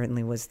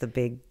 Certainly was the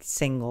big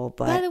single,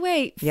 but by the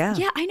way, yeah,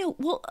 I know.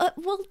 Well,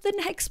 then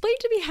explain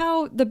to me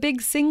how the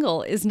big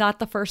single is not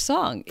the first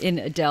song in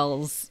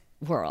Adele's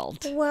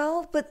world.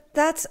 Well, but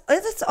that's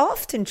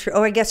often true.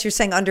 Oh, I guess you're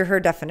saying under her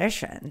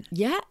definition.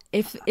 Yeah.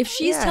 If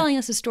she's telling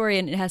us a story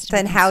and it has to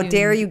then be how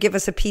dare you give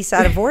us a piece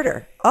out of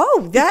order?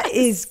 Oh, that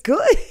is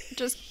good.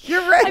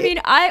 You're right. I mean,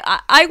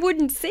 I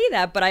wouldn't say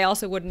that, but I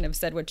also wouldn't have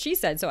said what she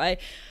said. So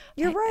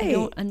You're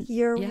right.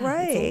 You're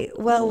right. It's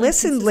well,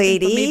 listen,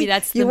 lady, maybe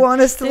you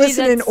want us to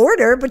listen in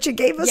order, but you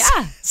gave us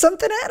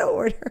something out of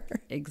order.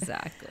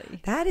 Exactly.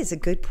 That is a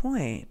good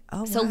point.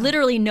 Oh, so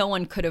literally no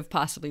one could have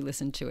possibly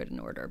listened to it in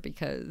order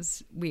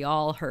because we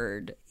all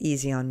heard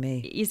Easy on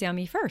Me. Easy on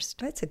Me first.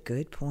 That's a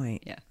good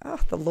point. Yeah. Oh,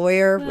 the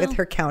lawyer with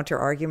her counter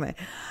argument.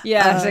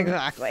 Yeah,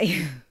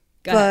 exactly.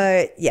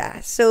 But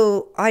yeah,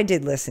 so I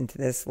did listen to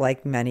this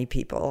like many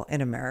people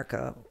in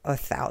America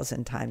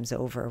 1,000 times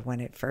over when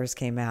it first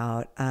came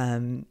out.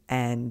 And,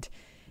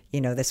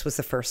 this was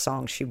the first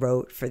song she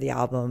wrote for the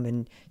album.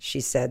 And she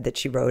said that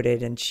she wrote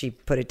it and she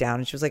put it down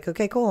and she was like,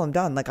 okay, cool, I'm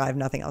done. Like, I have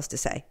nothing else to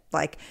say.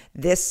 Like,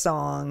 this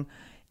song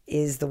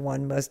is the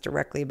one most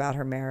directly about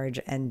her marriage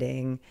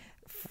ending,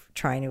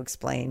 trying to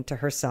explain to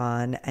her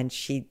son. And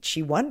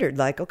she wondered,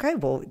 like, okay,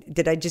 well,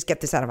 did I just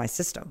get this out of my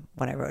system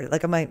when I wrote it?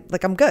 Like,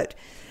 I'm good.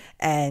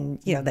 And,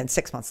 then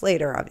 6 months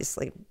later,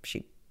 obviously,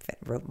 she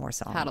wrote more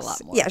songs. Had a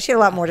lot more. Yeah, she had a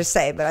lot more to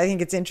say. But I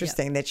think it's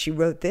interesting that she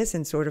wrote this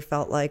and sort of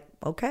felt like,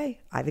 okay,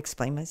 I've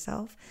explained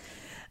myself.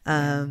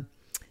 I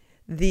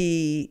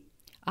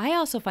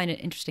also find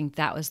it interesting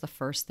that was the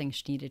first thing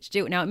she needed to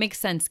do. Now, it makes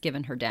sense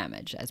given her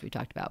damage, as we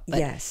talked about. But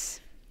yes.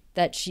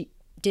 That she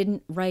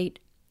didn't write,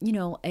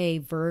 a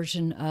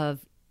version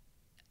of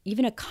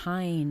even a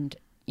kind,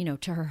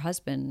 to her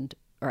husband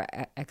or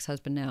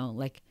ex-husband now,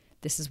 like,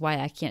 this is why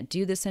I can't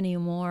do this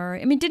anymore.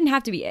 I mean, it didn't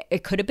have to be.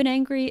 It could have been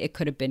angry. It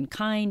could have been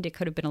kind. It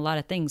could have been a lot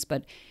of things.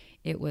 But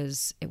it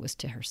was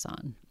to her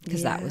son,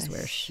 because that was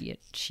where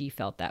she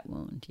felt that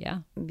wound. Yeah.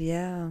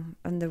 Yeah.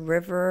 And the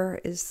river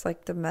is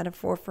like the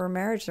metaphor for a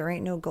marriage. There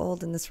ain't no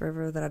gold in this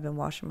river that I've been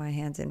washing my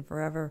hands in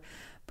forever.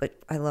 But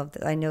I love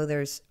that. I know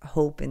there's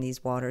hope in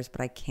these waters,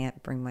 but I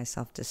can't bring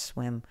myself to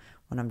swim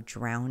when I'm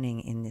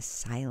drowning in this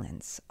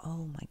silence.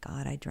 Oh my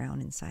God, I drown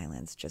in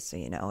silence, just so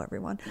you know,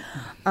 everyone.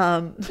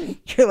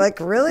 You're like,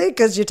 really?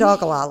 Because you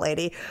talk a lot,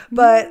 lady.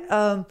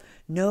 But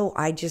no,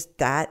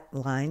 that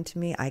line to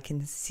me, I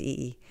can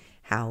see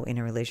how in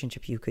a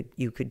relationship you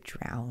could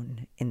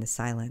drown in the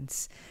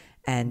silence.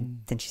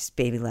 And then she's,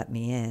 baby, let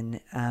me in.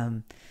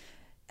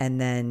 And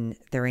then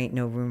there ain't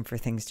no room for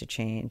things to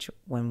change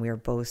when we're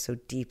both so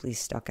deeply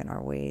stuck in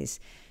our ways.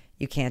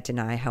 You can't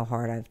deny how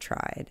hard I've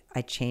tried.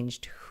 I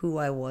changed who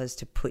I was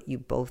to put you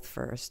both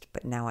first,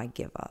 but now I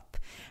give up.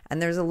 And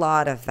there's a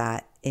lot of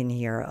that in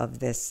here, of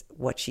this,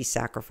 what she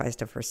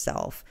sacrificed of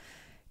herself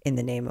in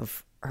the name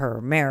of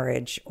her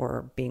marriage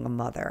or being a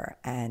mother.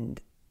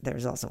 And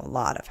there's also a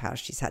lot of how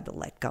she's had to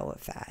let go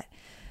of that.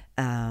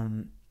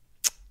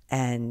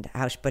 And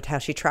how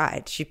she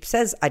tried. She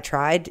says, I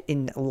tried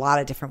in a lot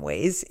of different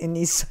ways in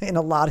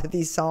a lot of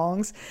these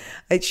songs.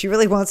 She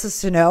really wants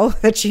us to know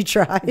that she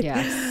tried.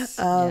 Yes.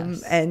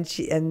 And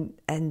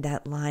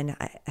that line,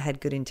 I had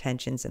good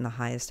intentions and the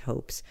highest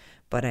hopes,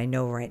 but I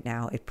know right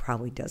now it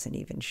probably doesn't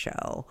even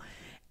show.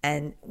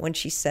 And when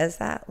she says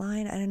that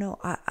line, I don't know,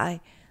 I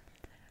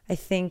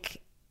think,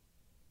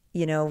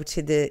 you know,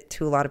 to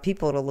a lot of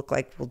people, it'll look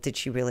like, well, did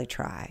she really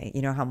try?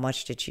 You know, how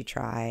much did she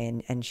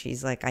try? And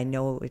she's like, I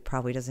know it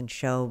probably doesn't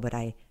show, but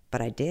I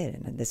did.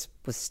 And this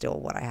was still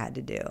what I had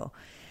to do.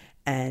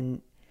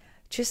 And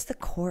just the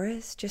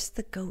chorus, just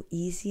the go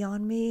easy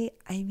on me.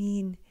 I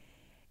mean,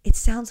 it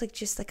sounds like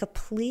just like a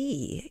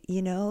plea,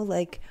 you know,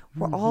 like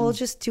we're all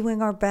just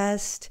doing our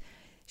best.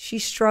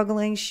 She's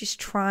struggling. She's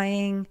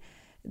trying.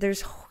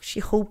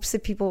 She hopes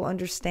that people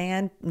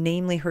understand,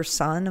 namely her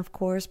son, of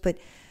course, but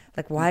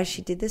like why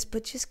she did this,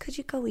 but just could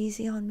you go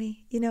easy on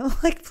me? You know,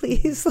 like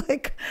please,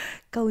 like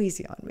go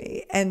easy on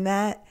me. And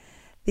that,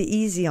 the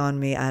easy on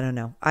me, I don't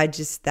know.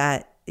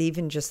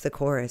 Even just the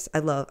chorus, I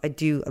love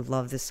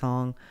this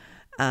song.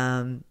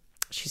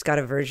 She's got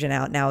a version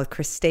out now with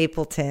Chris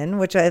Stapleton,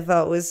 which I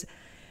thought was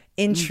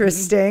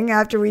interesting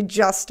after we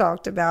just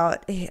talked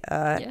about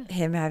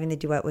him having the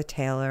duet with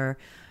Taylor.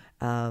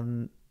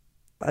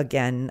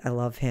 Again, I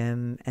love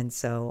him. And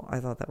so I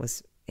thought that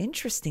was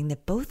interesting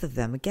that both of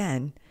them,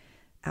 again,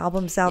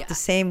 albums out the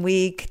same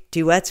week,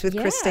 duets with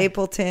Chris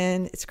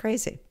Stapleton. It's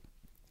crazy.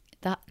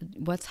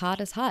 What's hot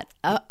is hot.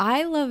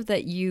 I love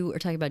that you are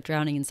talking about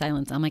drowning in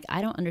silence. I'm like,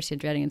 I don't understand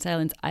drowning in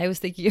silence. I was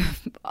thinking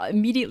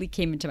immediately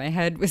came into my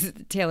head was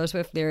the Taylor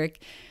Swift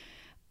lyric,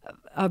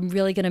 I'm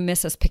really going to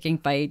miss us picking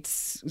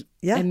fights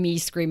and me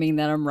screaming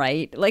that I'm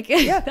right. Like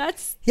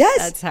that's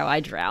how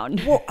I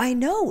drown. Well, I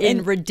know.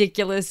 In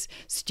ridiculous,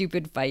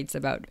 stupid fights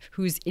about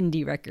whose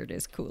indie record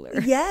is cooler.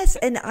 Yes.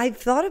 And I've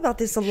thought about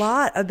this a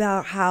lot,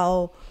 about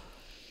how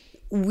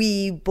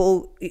we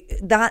both,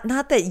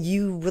 not that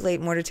you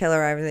relate more to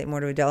Taylor, I relate more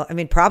to Adele. I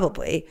mean,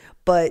 probably,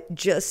 but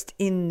just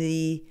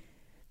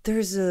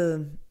there's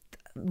a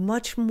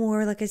much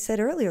more, like I said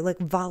earlier, like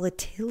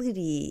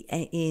volatility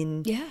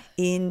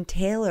in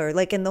Taylor,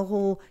 like in the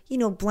whole, you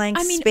know, blank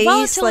space.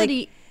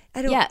 Volatility,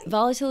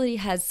 volatility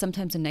has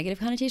sometimes a negative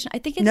connotation. I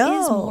think it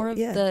is more of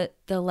the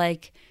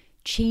like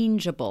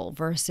changeable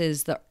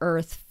versus the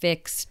earth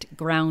fixed,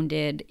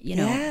 grounded, you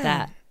know,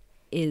 that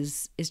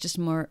is just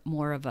more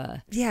of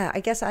a I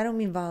guess I don't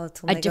mean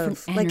volatile, a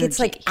different energy. Like it's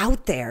like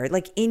out there,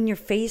 like in your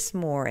face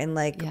more, and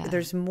like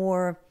there's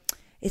more,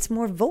 it's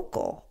more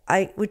vocal.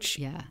 Which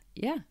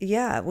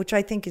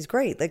I think is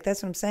great. Like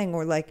that's what I'm saying.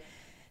 Or like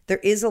there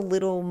is a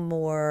little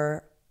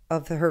more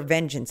of her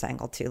vengeance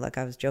angle too. Like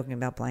I was joking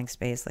about blank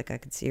space. Like I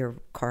could see her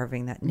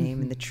carving that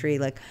name in the tree.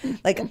 Like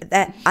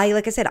that.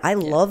 Like I said, I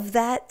love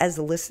that as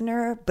a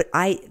listener, but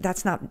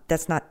that's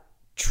not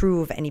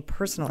true of any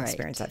personal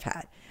experience I've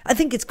had. I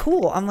think it's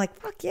cool. I'm like,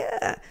 fuck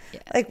yeah.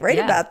 Like write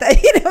about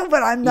that, you know,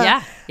 but I'm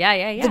not.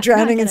 The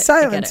drowning in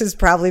silence is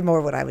probably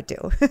more what I would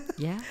do.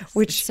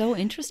 Which is so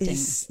interesting.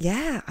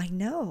 I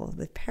know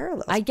the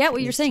parallels. I get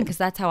what you're saying, because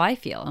that's how I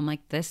feel. I'm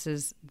like, that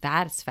is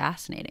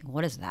fascinating.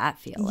 What does that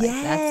feel like?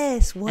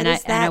 Yes. What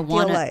does that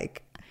feel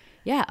like?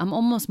 Yeah, I'm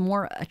almost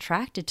more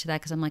attracted to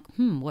that because I'm like,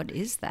 what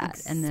is that?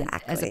 Exactly. And then,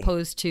 as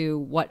opposed to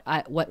what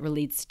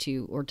relates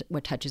to or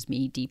what touches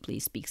me deeply,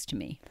 speaks to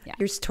me. Yeah,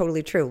 you're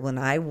totally true. When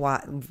I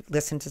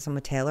listen to some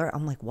of Taylor,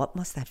 I'm like, what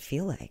must that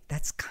feel like?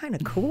 That's kind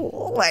of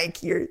cool.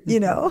 Like you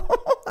know,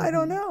 I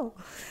don't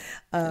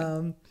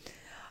know.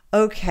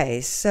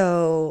 Okay,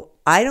 so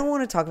I don't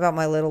want to talk about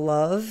My Little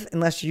Love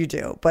unless you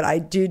do, but I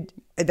do.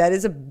 That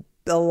is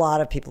a lot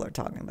of people are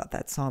talking about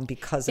that song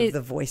because of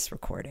the voice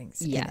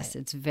recordings. Yes,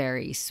 it's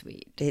very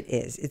sweet. It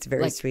is. It's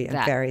very sweet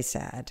and very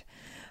sad.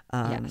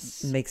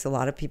 Makes a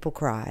lot of people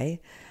cry.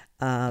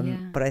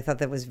 But I thought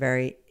that was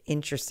very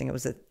interesting. It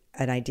was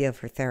an idea of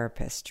her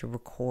therapist to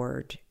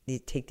record, you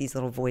take these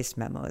little voice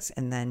memos,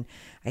 and then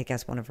I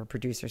guess one of her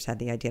producers had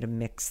the idea to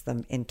mix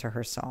them into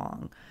her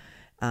song.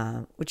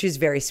 which is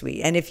very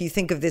sweet. And if you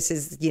think of this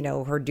as,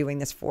 her doing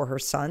this for her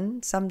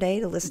son someday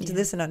to listen to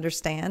this and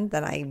understand,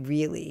 then I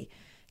really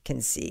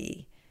can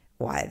see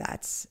why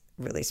that's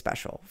really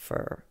special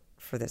for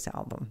this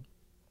album.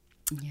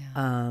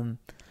 Yeah.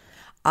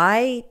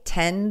 I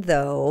tend,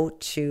 though,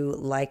 to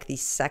like the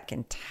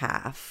second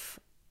half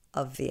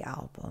of the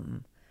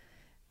album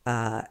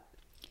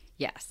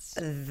Yes.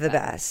 the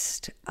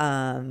best.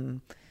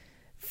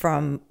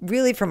 From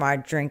I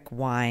Drink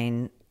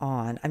Wine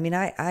on. I mean,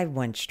 I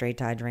went straight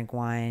to I Drink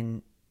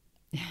Wine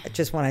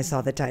just when I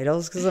saw the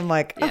titles, because I'm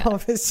like, oh,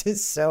 this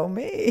is so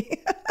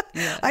me.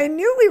 Yeah. I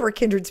knew we were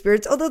kindred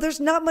spirits, although there's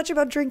not much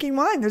about drinking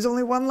wine. There's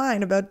only one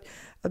line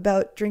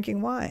about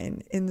drinking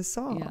wine in the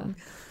song.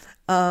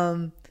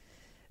 Yeah.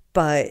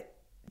 But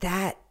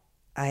that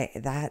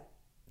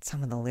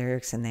some of the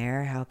lyrics in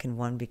there, how can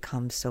one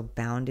become so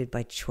bounded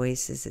by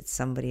choices that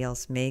somebody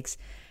else makes?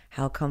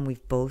 How come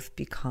we've both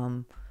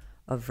become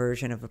a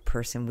version of a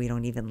person we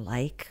don't even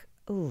like?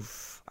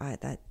 Oof,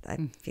 that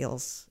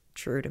feels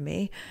true to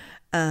me.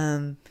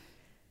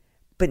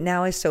 But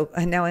now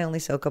I only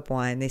soak up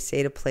wine. They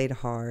say to play it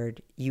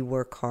hard, you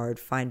work hard,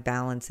 find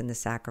balance in the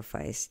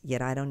sacrifice.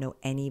 Yet I don't know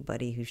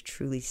anybody who's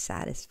truly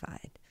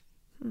satisfied.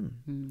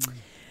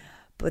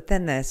 But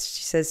then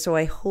she says, so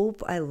I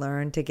hope I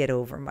learn to get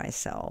over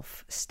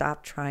myself,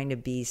 stop trying to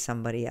be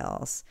somebody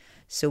else,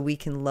 so we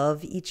can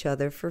love each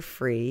other for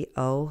free.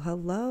 Oh,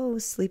 hello,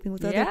 sleeping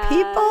with other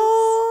people.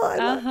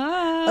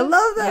 I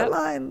love that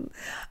line.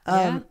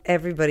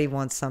 Everybody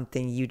wants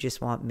something. You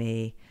just want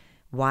me.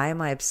 Why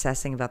am I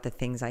obsessing about the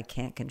things I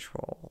can't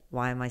control?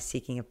 Why am I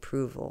seeking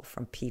approval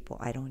from people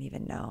I don't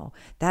even know?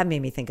 That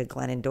made me think of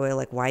Glennon Doyle.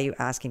 Like, why are you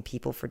asking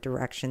people for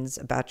directions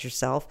about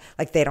yourself?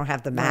 Like, they don't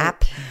have the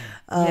map.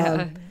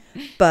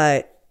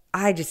 But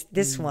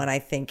this one, I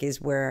think, is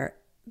where,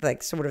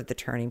 like, sort of the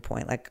turning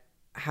point. Like,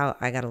 how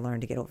I got to learn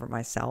to get over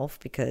myself,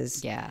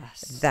 because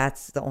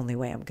that's the only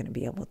way I'm going to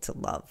be able to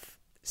love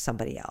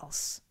somebody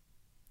else.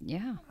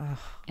 Yeah.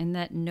 And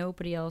that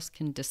nobody else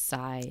can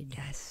decide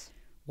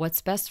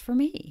what's best for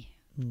me.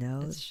 No.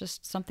 It's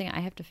just something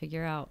I have to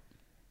figure out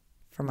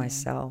for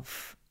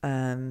myself.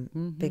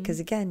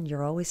 Because again,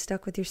 you're always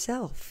stuck with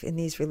yourself in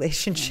these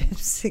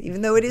relationships.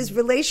 Even though it is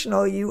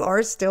relational, you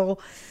are still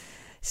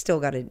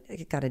got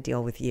to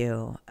deal with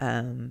you.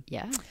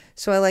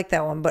 So I like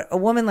that one. But A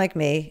Woman Like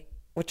Me,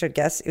 which I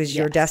guess is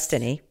your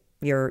destiny,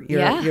 your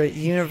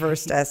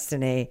universe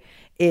destiny,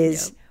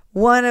 is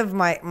one of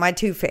my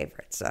two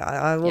favorites.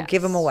 I will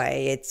give them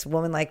away. It's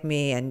Woman Like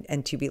Me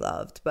and To Be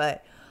Loved.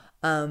 But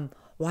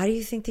why do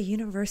you think the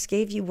universe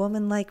gave you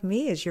Woman Like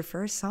Me as your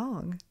first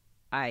song?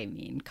 I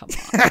mean, come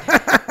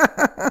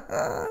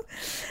on.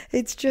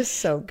 It's just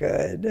so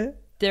good.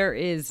 There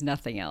is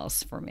nothing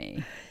else for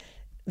me.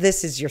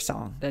 This is your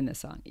song. Than this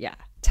song, yeah.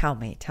 Tell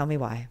me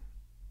why.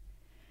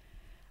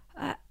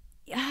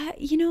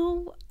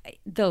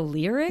 The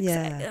lyrics,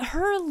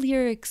 her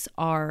lyrics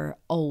are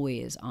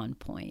always on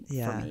point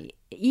for me.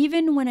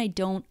 Even when I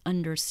don't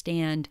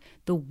understand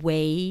the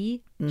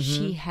way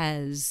she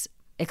has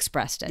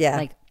expressed it,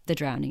 like the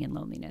drowning in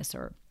loneliness,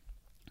 or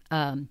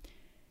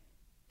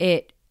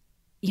they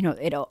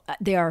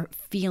are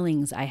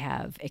feelings I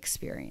have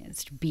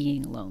experienced,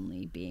 being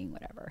lonely, being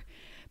whatever.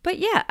 But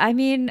yeah, I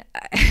mean,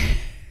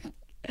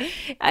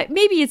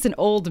 maybe it's an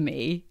old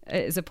me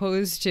as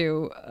opposed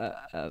to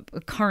a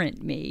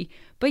current me.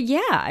 But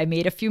yeah, I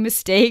made a few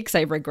mistakes.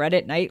 I regret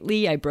it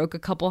nightly. I broke a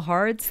couple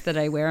hearts that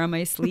I wear on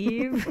my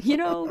sleeve.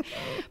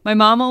 My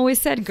mom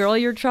always said, girl,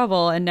 you're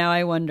trouble. And now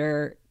I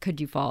wonder, could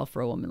you fall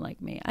for a woman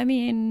like me? I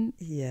mean,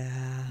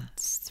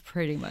 it's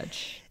pretty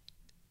much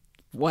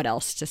what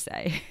else to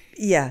say.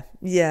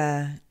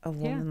 A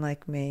woman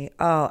like me.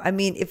 Oh, I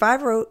mean, if I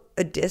wrote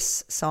a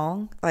diss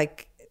song,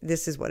 like,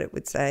 this is what it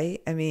would say.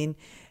 I mean,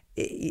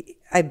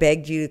 I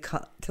begged you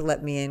to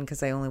let me in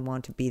because I only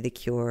want to be the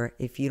cure.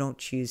 If you don't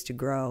choose to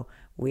grow,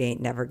 we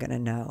ain't never going to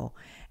know.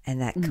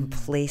 And that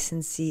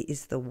complacency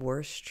is the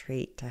worst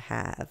trait to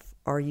have.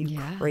 Are you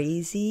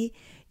crazy?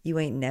 You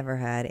ain't never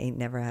had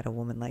a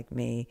woman like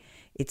me.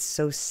 It's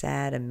so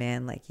sad a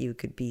man like you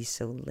could be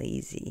so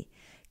lazy.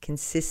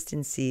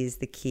 Consistency is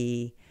the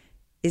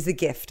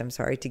gift,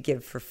 to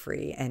give for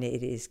free. And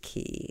it is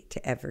key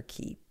to ever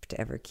keep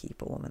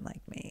a woman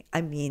like me.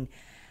 I mean,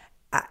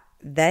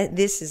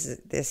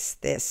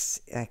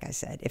 this, like I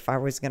said, if I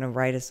was going to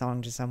write a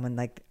song to someone,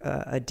 like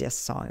a diss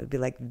song, it would be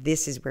like,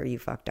 this is where you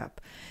fucked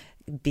up.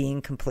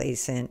 Being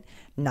complacent,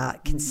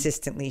 not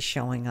consistently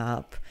showing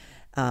up.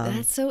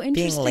 That's so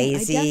interesting.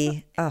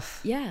 Being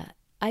lazy.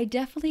 I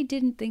definitely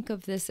didn't think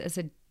of this as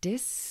a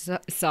diss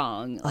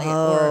song.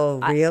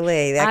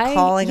 Really? They're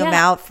calling them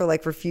out for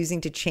like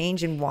refusing to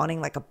change and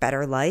wanting like a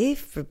better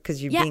life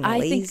because you're being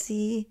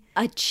lazy.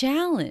 A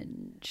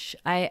challenge.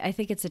 I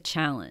think it's a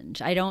challenge.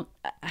 I don't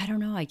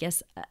know. I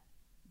guess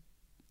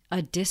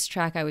a diss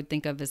track I would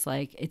think of as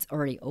like, it's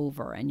already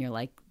over and you're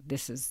like,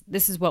 this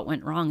is what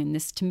went wrong, and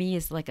this to me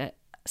is like a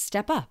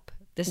step up.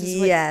 This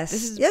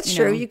is that's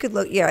true. You could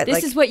look. Yeah,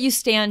 this is what you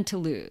stand to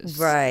lose.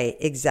 Right.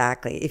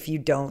 Exactly. If you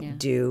don't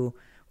do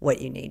what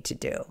you need to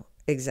do,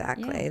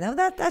 Exactly. Yeah.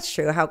 No, that's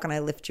true. How can I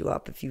lift you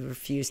up if you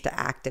refuse to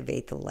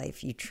activate the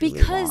life you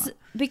truly want?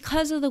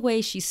 Because of the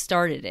way she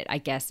started it, I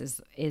guess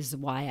is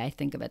why I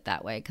think of it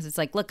that way. Because it's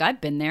like, look,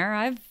 I've been there.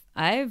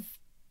 I've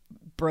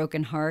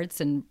broken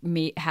hearts and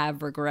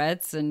have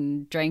regrets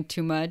and drank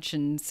too much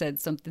and said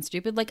something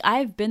stupid. Like,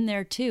 I've been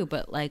there too.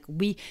 But like,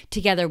 we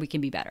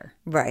can be better.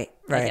 Right.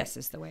 I guess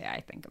is the way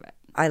I think of it.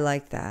 I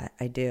like that.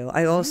 I do.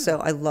 I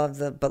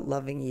love but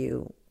loving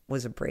you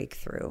was a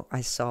breakthrough.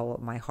 I saw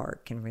what my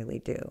heart can really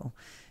do.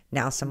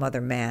 Now some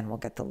other man will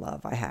get the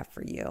love I have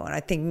for you. And I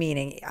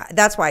think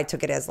that's why I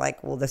took it as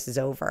like, well, this is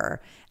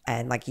over.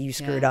 And like you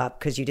screwed up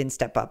because you didn't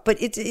step up. But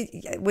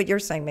what you're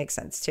saying makes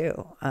sense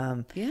too.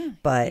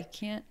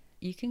 But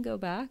you can go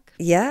back.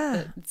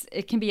 Yeah.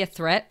 It can be a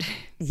threat.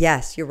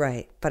 Yes, you're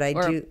right. But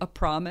or a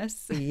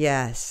promise.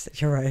 Yes,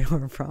 you're right.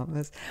 Or a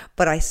promise.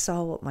 But I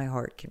saw what my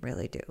heart can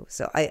really do.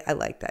 So I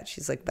like that.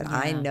 She's like, but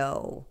I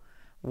know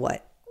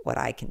what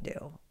I can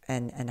do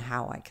and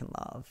how I can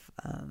love.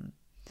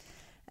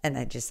 And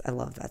I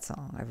love that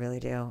song. I really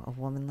do. A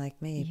woman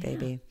like me,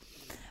 baby.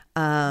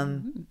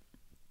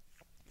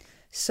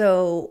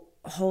 So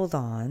hold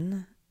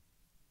on.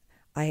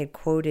 I had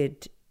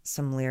quoted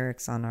some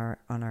lyrics on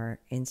our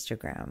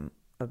Instagram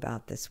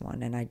about this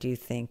one, and I do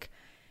think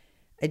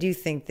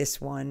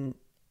this one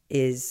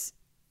is,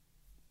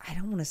 I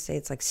don't want to say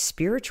it's like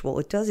spiritual.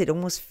 It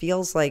almost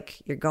feels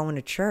like you're going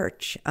to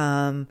church.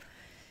 But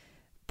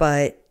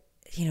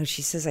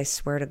she says, I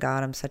swear to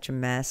God, I'm such a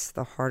mess.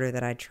 The harder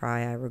that I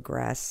try, I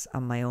regress.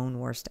 I'm my own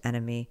worst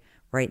enemy.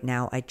 Right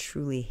now, I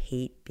truly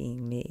hate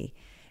being me.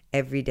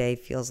 Every day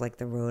feels like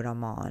the road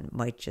I'm on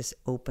might just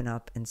open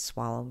up and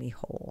swallow me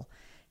whole.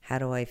 How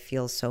do I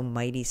feel so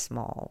mighty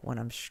small when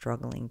I'm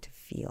struggling to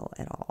feel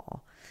at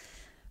all?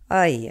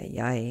 Ay,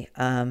 ay,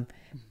 ay.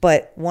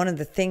 But one of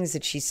the things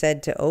that she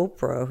said to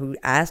Oprah, who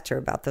asked her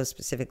about those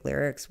specific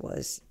lyrics,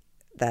 was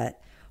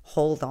that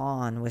hold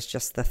on was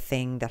just the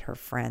thing that her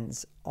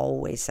friends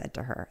always said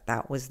to her.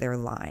 That was their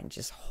line.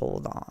 Just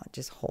hold on.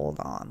 Just hold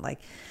on.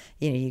 Like,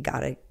 you got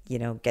to,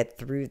 get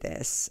through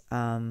this.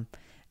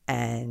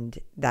 And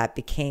that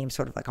became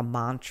sort of like a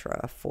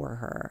mantra for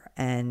her.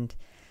 And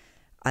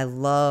I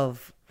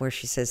love where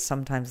she says,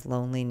 sometimes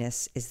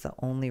loneliness is the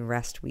only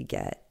rest we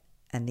get.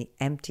 And the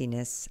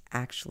emptiness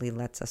actually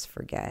lets us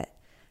forget.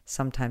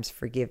 Sometimes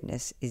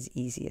forgiveness is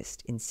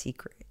easiest in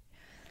secret.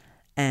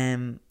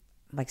 And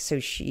so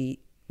she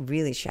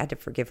had to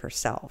forgive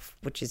herself,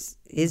 which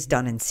is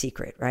done in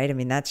secret, right? I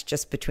mean, that's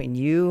just between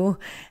you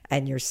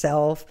and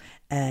yourself.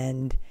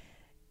 And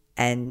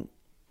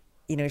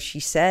she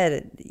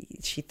said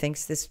she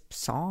thinks this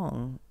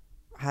song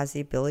has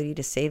the ability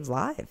to save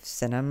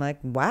lives. And I'm like,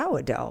 wow,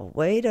 Adele,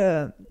 way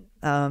to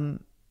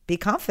be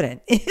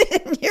confident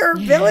in your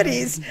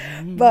abilities.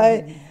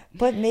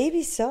 But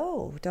maybe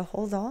so, to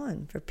hold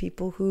on for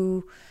people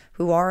who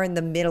are in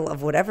the middle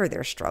of whatever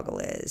their struggle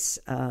is.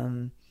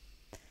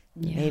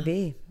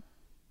 Maybe.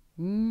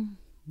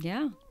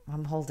 Yeah.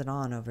 I'm holding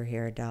on over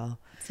here, Adele.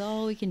 That's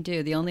all we can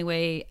do. The only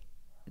way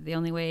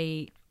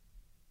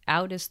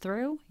out is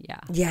through. Yeah.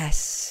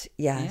 Yes.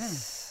 Yeah.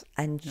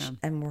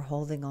 And we're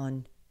holding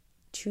on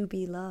to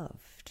be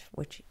loved,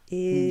 which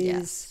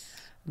is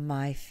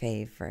my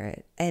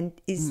favorite. And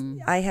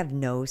I have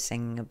no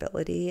singing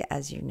ability,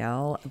 as you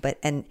know,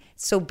 and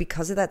so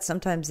because of that,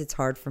 sometimes it's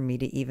hard for me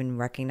to even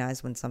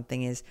recognize when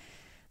something is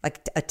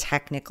like a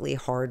technically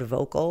hard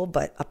vocal,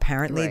 but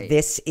apparently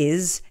this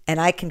is, and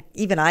I can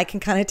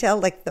kind of tell,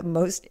 like the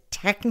most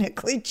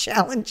technically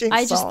challenging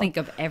I song. just think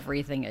of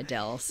everything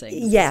Adele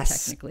sings.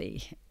 Yes.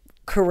 Technically.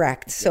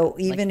 Correct. So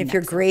even like if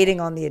you're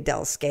grading on the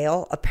Adele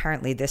scale,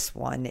 apparently this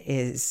one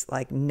is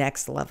like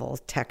next level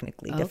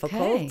technically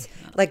difficult.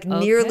 Like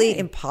nearly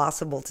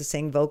impossible to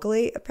sing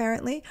vocally,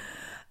 apparently.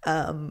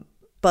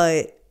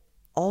 But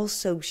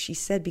also she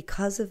said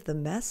because of the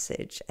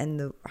message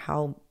and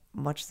how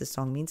much the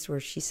song means to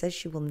her, she says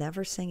she will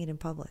never sing it in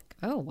public.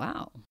 Oh,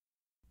 wow.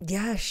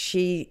 Yeah,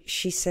 she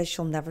says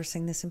she'll never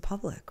sing this in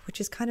public,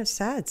 which is kind of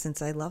sad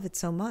since I love it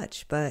so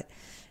much, but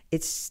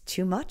it's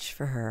too much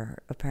for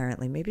her,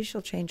 apparently. Maybe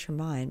she'll change her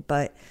mind.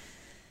 But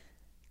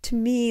to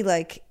me,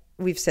 like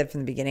we've said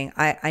from the beginning,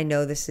 I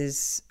know this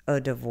is a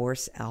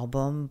divorce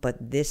album,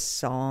 but this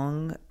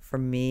song for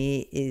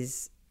me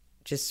is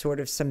just sort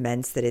of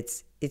cements that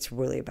it's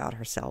really about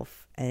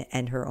herself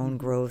and her own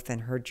growth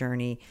and her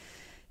journey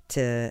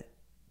to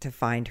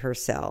find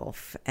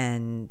herself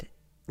and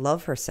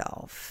love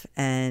herself.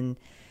 And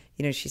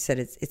she said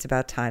it's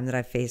about time that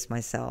I face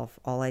myself.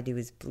 All I do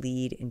is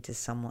bleed into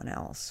someone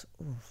else.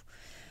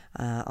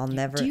 I'll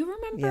never. Do you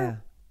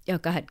remember? Yeah. Oh,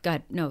 go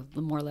ahead. No,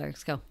 more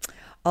lyrics. Go.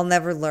 I'll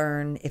never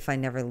learn if I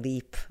never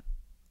leap.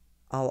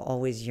 I'll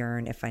always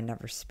yearn if I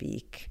never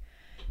speak.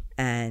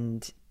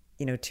 And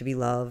to be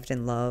loved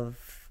and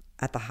love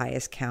at the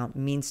highest count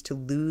means to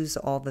lose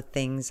all the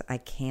things I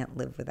can't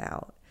live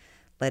without.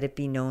 Let it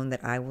be known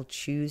that I will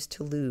choose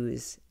to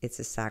lose. It's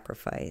a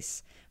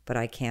sacrifice, but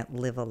I can't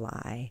live a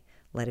lie.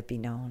 let it be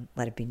known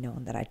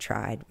that I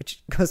tried,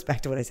 which goes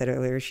back to what I said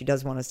earlier. She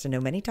does want us to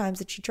know many times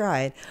that she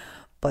tried,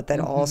 but that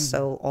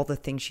also all the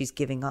things she's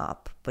giving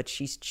up, but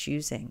she's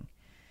choosing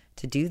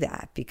to do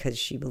that because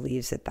she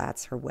believes that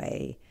that's her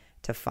way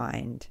to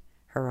find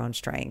her own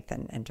strength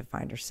and to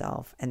find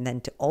herself, and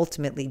then to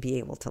ultimately be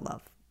able to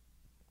love.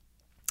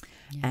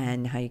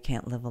 And how you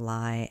can't live a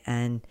lie.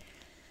 And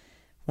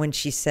when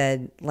she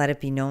said, let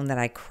it be known that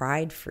I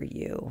cried for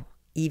you,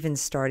 even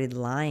started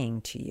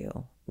lying to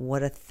you,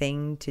 what a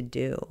thing to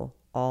do,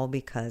 all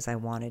because I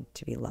wanted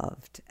to be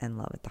loved and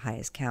love at the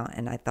highest count.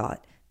 And I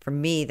thought, for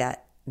me,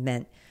 that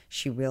meant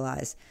she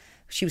realized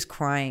she was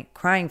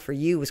crying for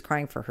you, was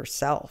crying for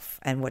herself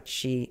and what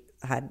she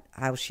had,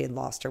 how she had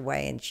lost her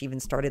way. And she even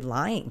started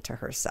lying to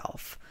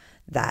herself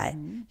that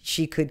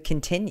she could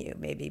continue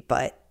maybe,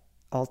 but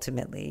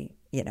ultimately,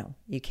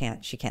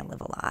 she can't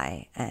live a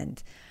lie.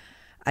 And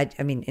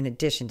I mean, in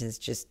addition to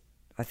just,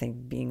 I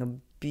think, being a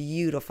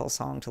beautiful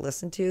song to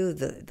listen to,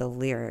 the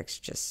lyrics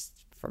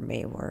just, for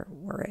me,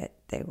 were it.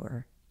 They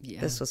were,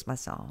 this was my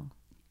song.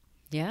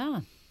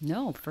 Yeah,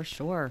 no, for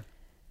sure.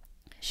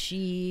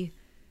 She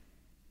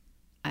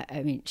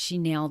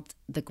nailed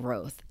the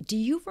growth. Do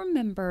you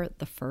remember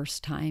the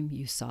first time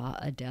you saw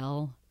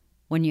Adele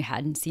when you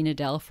hadn't seen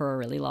Adele for a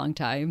really long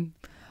time?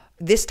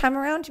 This time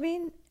around, you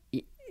mean?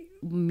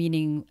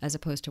 Meaning, as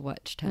opposed to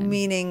what time?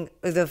 Meaning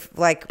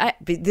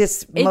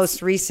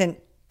most recent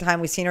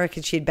time we've seen her,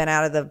 because she'd been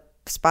out of the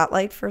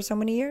spotlight for so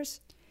many years.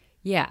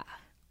 Yeah.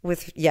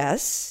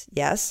 Yes,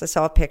 I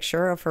saw a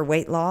picture of her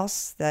weight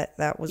loss.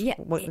 That was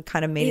what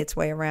kind of made its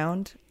way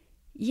around.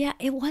 Yeah,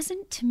 it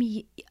wasn't to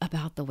me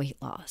about the weight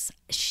loss.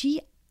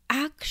 She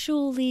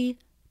actually,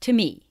 to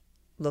me,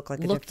 looked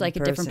like a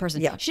different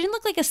person. Yeah. She didn't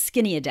look like a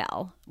skinny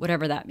Adele,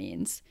 whatever that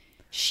means.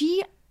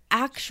 She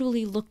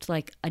actually looked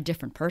like a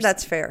different person.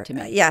 That's fair to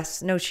me.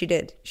 Yes, no, she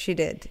did.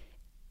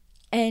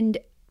 And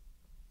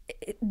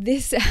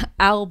this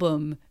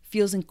album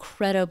feels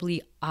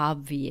incredibly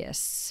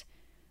obvious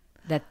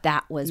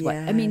that was what,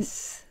 I mean,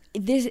 this,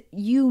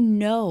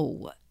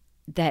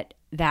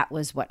 that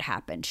was what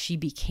happened. She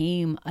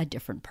became a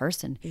different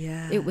person.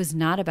 Yeah. It was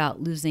not about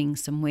losing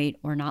some weight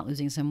or not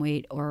losing some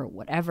weight or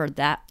whatever.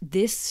 That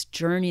this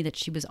journey that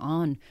she was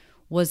on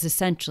was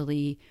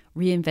essentially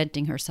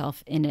reinventing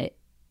herself in a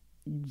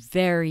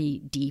very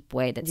deep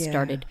way that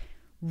started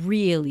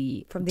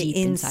really from the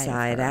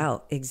inside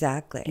out.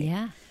 Exactly.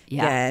 Yeah.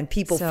 And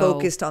people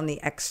focused on the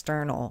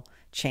external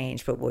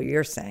change, but what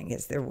you're saying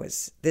is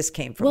this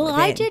came from within.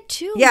 I did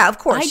too. Yeah, of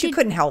course. She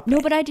couldn't help it.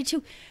 No, but I did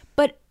too.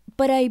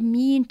 But I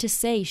mean to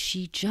say,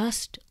 she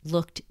just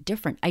looked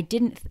different. I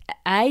didn't,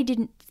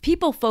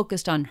 people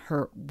focused on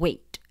her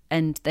weight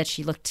and that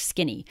she looked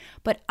skinny,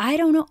 but I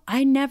don't know.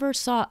 I never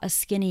saw a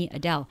skinny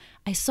Adele.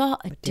 I saw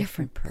a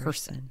different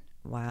person.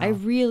 Wow. I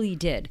really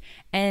did.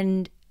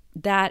 And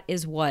that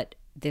is what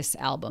this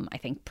album, I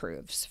think,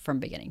 proves from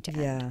beginning to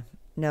end. Yeah.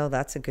 No,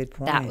 that's a good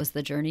point. That was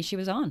the journey she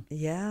was on.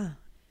 Yeah.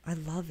 I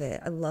love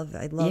it. I love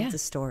the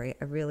story.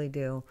 I really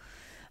do.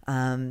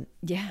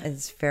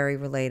 It's very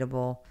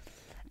relatable.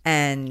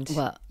 And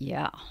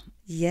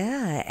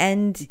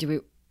and do we?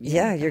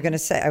 You're gonna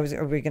say.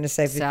 Are we gonna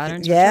say?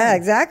 Saturn's return. Return.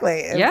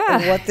 Exactly.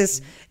 Yeah. What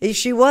this?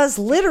 She was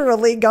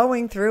literally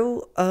going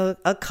through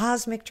a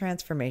cosmic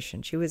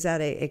transformation. She was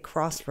at a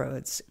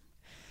crossroads,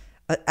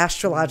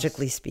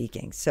 astrologically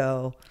speaking.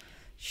 So.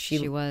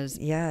 She was.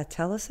 Yeah.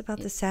 Tell us about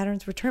the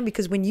Saturn's return,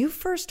 because when you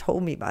first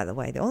told me, by the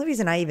way, the only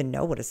reason I even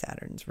know what a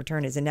Saturn's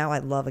return is, and now I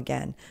love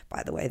again,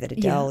 by the way, that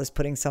Adele is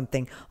putting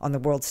something on the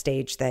world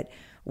stage that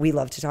we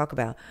love to talk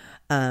about.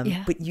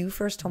 But you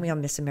first told me on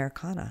Miss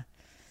Americana,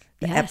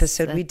 the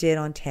episode we did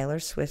on Taylor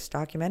Swift's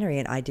documentary,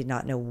 and I did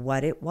not know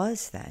what it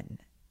was then.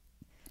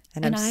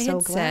 And I'm so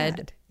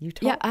glad you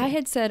told me. I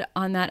had said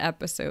on that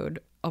episode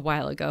a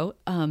while ago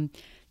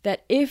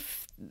that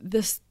if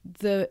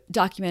the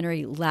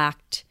documentary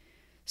lacked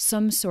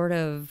some sort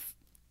of,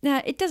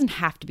 it doesn't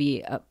have to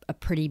be a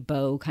pretty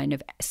bow kind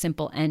of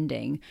simple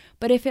ending,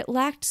 but if it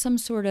lacked some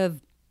sort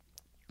of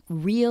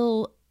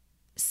real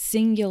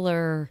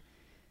singular,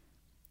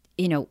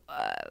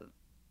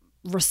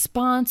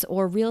 response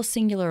or real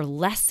singular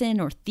lesson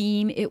or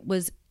theme,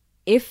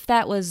 if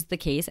that was the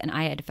case, and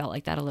I had felt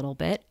like that a little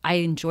bit, I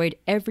enjoyed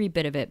every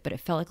bit of it, but it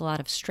felt like a lot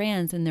of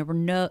strands and there were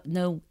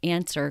no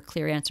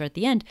clear answer at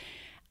the end.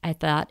 I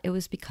thought it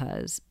was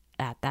because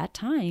at that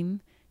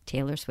time,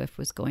 Taylor Swift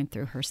was going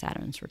through her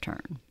Saturn's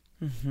return.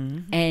 Mm-hmm.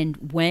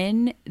 And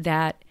when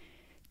the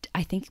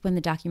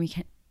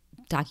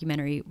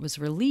documentary was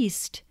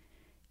released,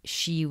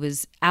 she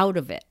was out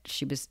of it.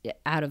 She was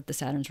out of the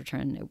Saturn's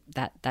return.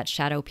 That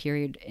shadow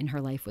period in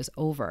her life was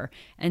over.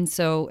 And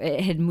so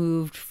it had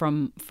moved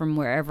from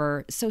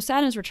wherever. So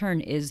Saturn's return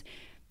is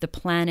the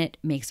planet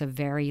makes a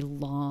very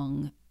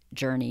long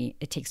journey.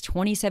 It takes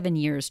 27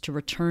 years to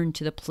return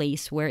to the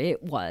place where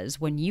it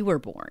was when you were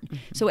born.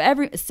 Mm-hmm. So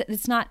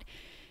it's not...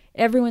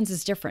 Everyone's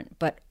is different,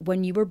 but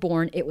when you were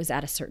born, it was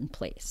at a certain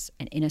place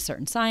and in a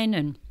certain sign,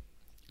 and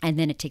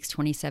then it takes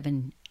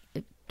 27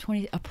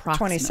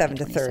 approximately 27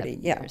 to 30.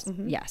 Yeah. Years.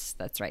 Yes,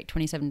 that's right.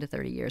 27 to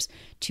 30 years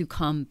to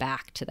come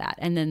back to that.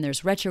 And then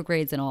there's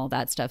retrogrades and all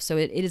that stuff. So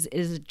it is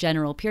a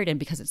general period. And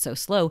because it's so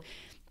slow,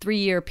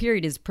 3-year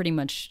period is pretty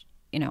much,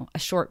 a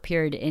short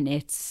period in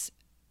its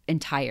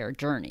entire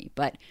journey.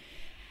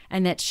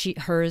 And that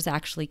hers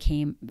actually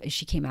came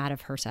out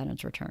of her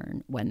Saturn's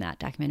return when that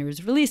documentary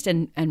was released.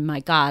 And my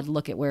God,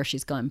 look at where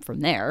she's gone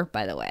from there,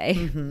 by the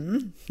way.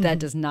 That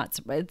does not,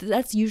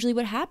 that's usually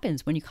what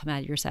happens when you come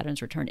out of your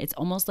Saturn's return. It's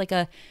almost like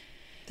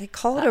they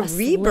call it a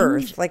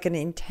rebirth, like an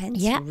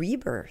intense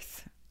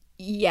rebirth.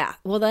 Yeah.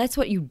 Well, that's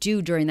what you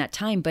do during that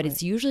time, but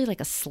it's usually like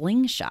a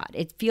slingshot.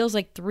 It feels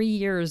like 3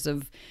 years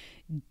of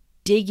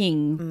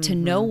digging to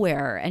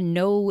nowhere and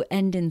no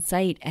end in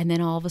sight, and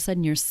then all of a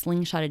sudden you're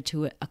slingshotted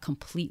to a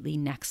completely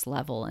next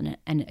level and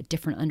a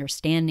different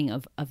understanding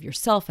of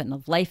yourself and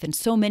of life and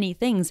so many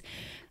things.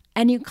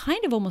 And you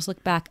kind of almost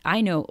look back. I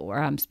know, or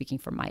I'm speaking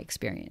from my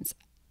experience,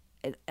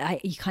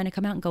 you kind of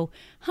come out and go,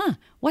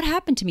 what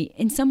happened to me?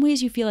 In some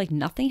ways you feel like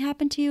nothing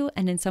happened to you,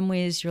 and in some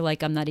ways you're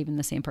like, I'm not even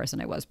the same person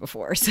I was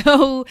before.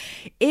 So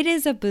it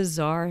is a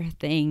bizarre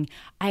thing.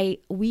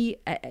 We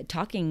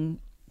talking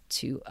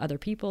to other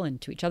people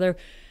and to each other,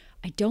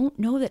 I don't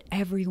know that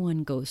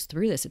everyone goes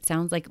through this. It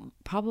sounds like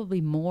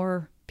probably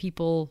more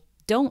people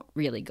don't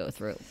really go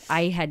through.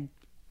 I had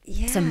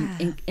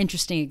some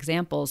interesting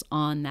examples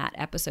on that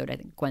episode. I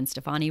think Gwen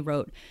Stefani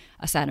wrote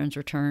a Saturn's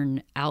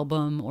Return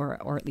album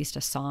or at least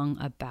a song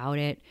about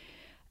it.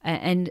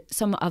 And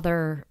some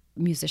other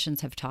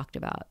musicians have talked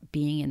about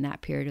being in that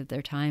period of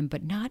their time,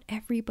 but not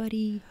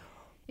everybody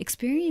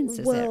experiences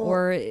it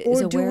or is aware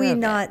of it. Or do we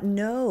not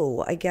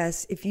know? I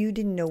guess if you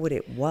didn't know what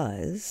it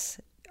was.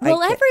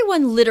 Well,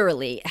 everyone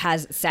literally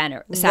has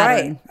Saturn.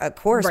 Right, of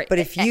course. Right. But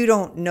if you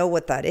don't know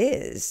what that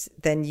is,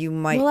 then you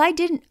might. Well, I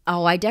didn't.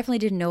 Oh, I definitely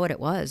didn't know what it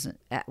was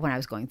when I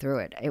was going through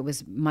it. It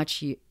was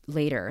much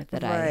later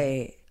that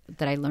I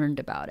learned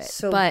about it.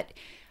 But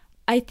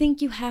I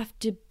think you have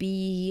to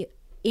be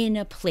in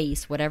a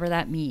place, whatever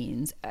that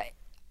means,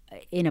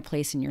 in a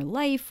place in your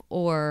life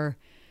or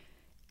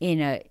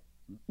in a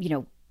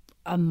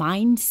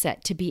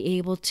mindset to be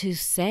able to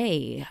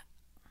say,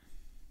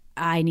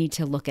 I need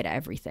to look at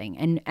everything.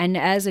 And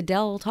as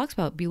Adele talks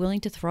about, be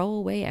willing to throw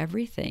away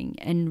everything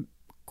and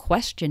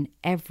question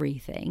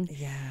everything.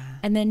 Yeah.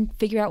 And then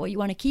figure out what you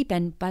want to keep.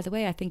 And by the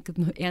way, I think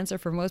the answer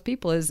for most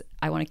people is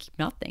I want to keep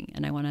nothing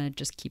and I want to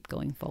just keep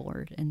going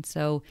forward. And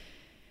so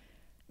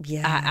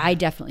I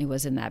definitely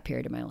was in that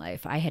period of my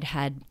life. I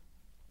had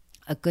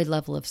a good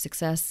level of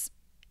success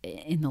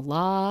in the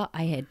law.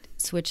 I had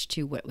switched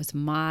to what was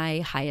my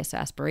highest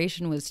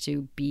aspiration, was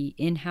to be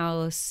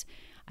in-house.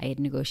 I had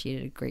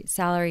negotiated a great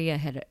salary. I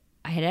had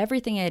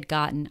everything I had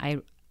gotten, I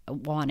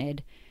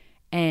wanted.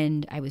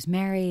 And I was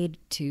married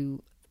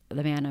to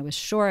the man I was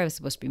sure I was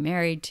supposed to be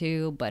married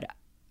to, but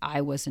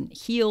I wasn't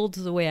healed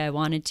the way I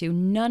wanted to.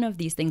 None of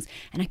these things.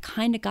 And I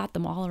kind of got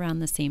them all around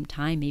the same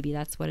time. Maybe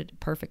that's what a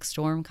perfect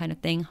storm kind of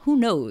thing. Who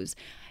knows?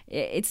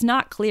 It's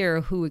not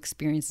clear who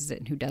experiences it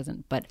and who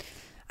doesn't, but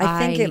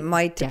I think it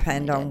might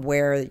depend on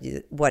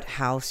what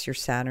house your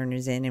Saturn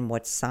is in and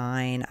what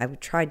sign. I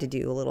tried to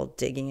do a little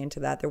digging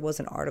into that. There was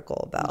an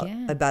article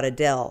about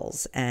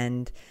Adele's,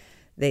 and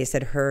they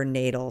said her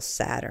natal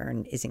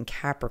Saturn is in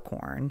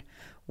Capricorn,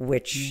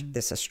 which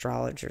this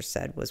astrologer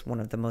said was one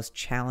of the most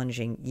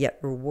challenging yet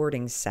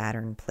rewarding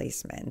Saturn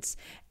placements,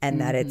 and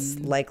that it's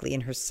likely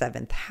in her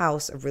 7th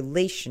house of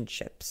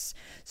relationships.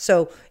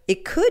 So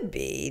it could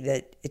be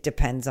that it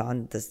depends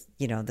on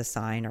the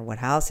sign or what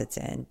house it's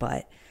in,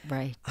 but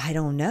I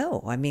don't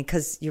know. I mean,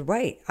 because you're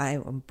right.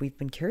 We've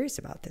been curious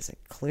about this.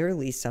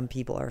 Clearly, some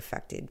people are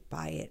affected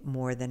by it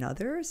more than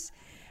others,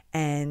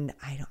 and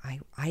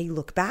I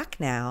look back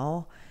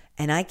now.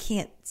 And I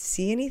can't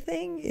see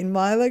anything in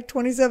my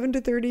 27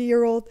 to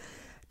 30-year-old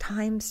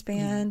time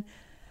span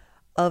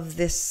of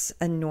this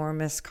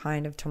enormous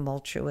kind of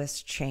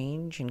tumultuous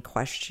change and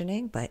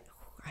questioning. But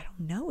I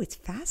don't know. It's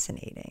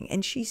fascinating.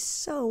 And she's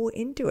so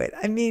into it.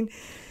 I mean,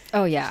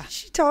 oh, yeah.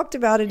 She talked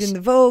about it in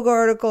the Vogue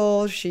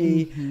article.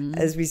 She,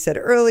 as we said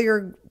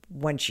earlier,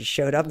 when she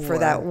showed up for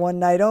that one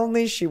night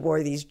only, she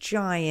wore these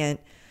giant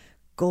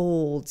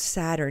gold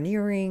Saturn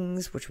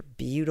earrings, which were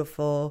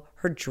beautiful.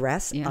 Her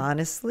dress,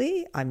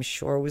 honestly, I'm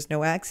sure was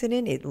no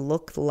accident. It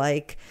looked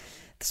like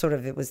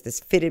it was this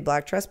fitted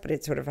black dress, but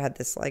it sort of had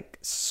this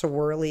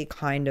swirly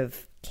kind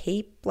of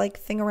cape-like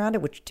thing around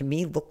it, which to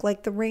me looked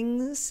like the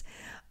rings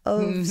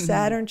of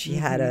Saturn. She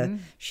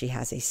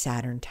has a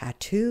Saturn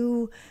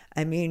tattoo.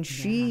 I mean,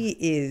 she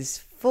is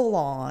full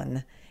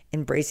on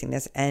embracing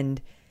this,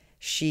 and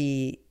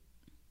she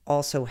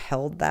also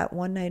held that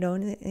one night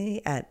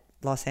only at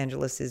Los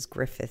Angeles's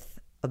Griffith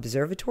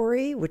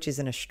Observatory, which is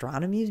an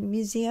astronomy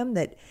museum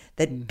that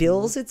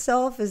bills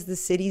itself as the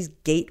city's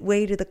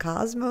gateway to the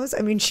cosmos.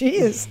 I mean,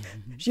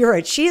 you're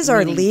right. She is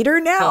our leader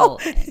now.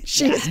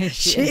 She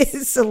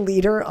is the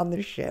leader on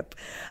the ship.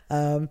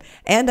 And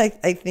I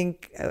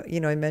think,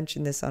 I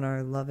mentioned this on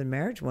our love and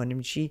marriage one. I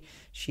mean, she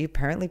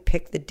apparently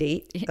picked the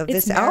date of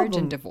this album. Marriage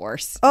and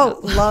divorce. Oh,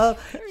 love.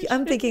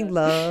 I'm thinking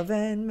love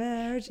and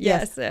marriage.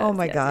 Yes. Oh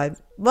my God.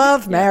 Yes.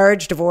 Love,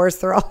 marriage, divorce.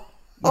 They're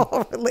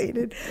all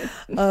related.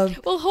 Well,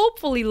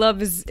 hopefully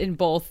love is in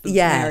both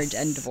marriage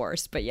and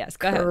divorce, but yes,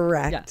 go ahead.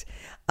 Correct.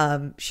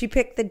 Yeah. She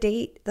picked the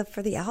date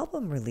for the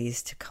album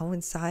release to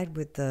coincide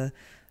with the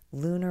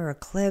lunar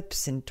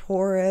eclipse in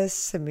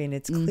Taurus. I mean,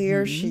 it's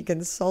clear she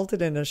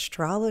consulted an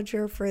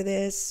astrologer for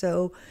this.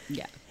 So,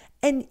 yeah.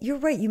 And you're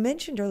right. You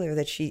mentioned earlier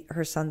that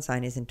her sun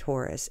sign is in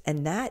Taurus,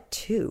 and that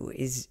too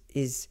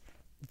is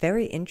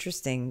very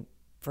interesting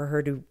for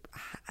her to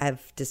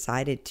have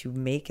decided to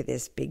make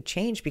this big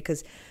change,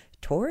 because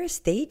Taurus,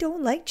 they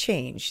don't like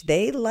change.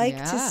 They like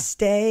to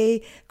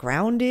stay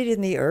grounded in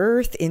the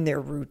earth, in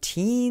their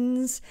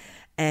routines.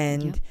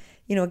 And,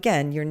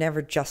 again, you're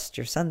never just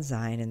your sun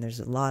sign, and there's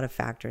a lot of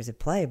factors at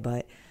play.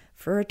 But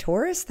for a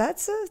Taurus,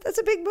 that's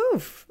a big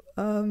move.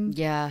 To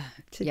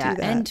do that.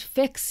 And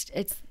fixed.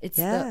 It's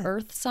the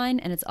earth sign,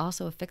 and it's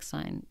also a fixed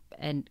sign.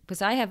 And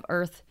because I have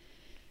earth,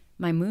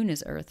 my moon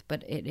is earth,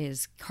 but it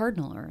is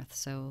cardinal earth,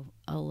 so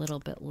a little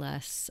bit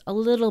less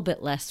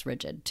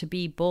rigid. To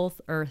be both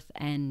earth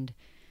and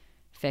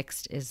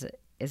fixed is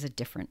a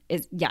different.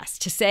 Yes,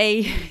 to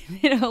say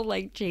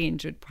like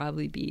change would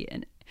probably be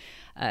an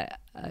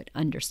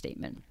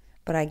understatement.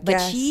 But I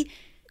guess.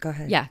 Go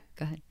ahead. Yeah,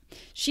 go ahead.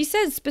 She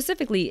says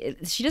specifically,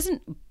 she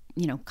doesn't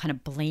kind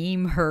of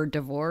blame her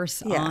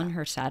divorce on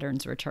her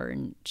Saturn's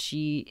return.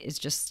 She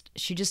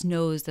just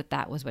knows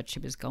that was what she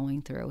was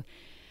going through.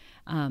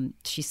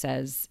 She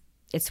says,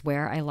 it's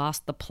where I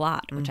lost the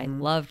plot, which I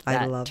loved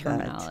that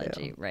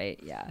terminology, right?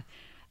 Yeah.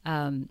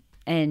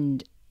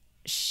 And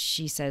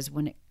she says,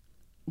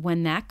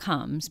 when that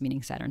comes,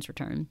 meaning Saturn's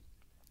return,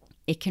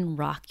 it can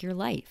rock your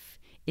life.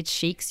 It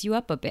shakes you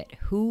up a bit.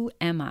 Who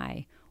am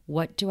I?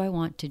 What do I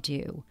want to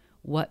do?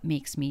 What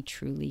makes me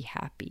truly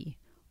happy?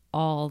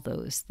 All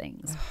those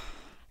things.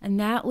 And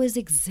that was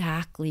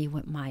exactly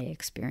what my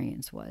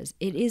experience was.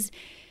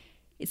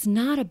 It's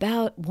not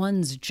about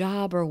one's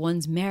job or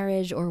one's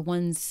marriage or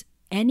one's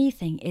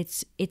anything.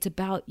 It's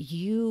about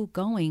you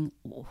going,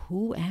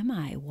 who am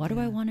I? What do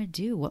I want to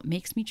do? What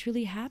makes me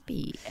truly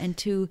happy? And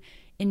to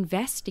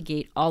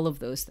investigate all of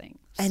those things.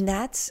 And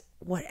that's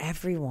what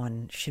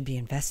everyone should be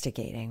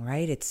investigating,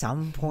 right? At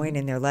some point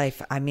in their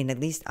life. I mean, at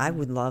least I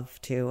would love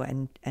to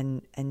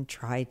and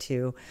try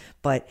to.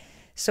 But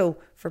so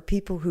for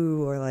people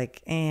who are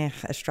like,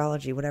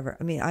 astrology, whatever,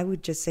 I mean, I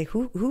would just say,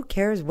 who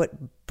cares what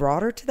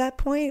brought her to that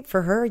point?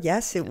 For her,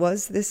 yes, it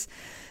was this,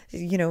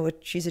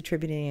 she's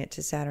attributing it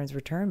to Saturn's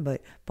return,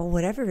 but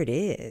whatever it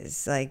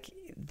is, like,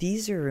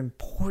 these are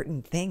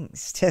important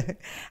things to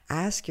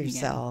ask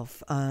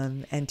yourself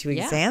and to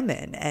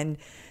examine. And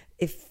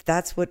if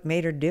that's what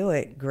made her do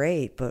it,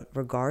 great. But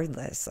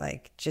regardless,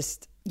 like,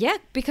 just... Yeah,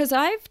 because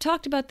I've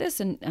talked about this,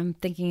 and I'm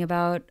thinking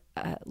about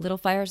Little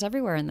Fires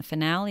Everywhere in the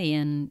finale,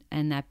 and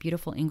that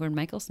beautiful Ingrid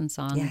Michaelson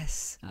song.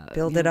 Yes,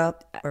 build it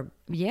up or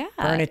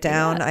burn it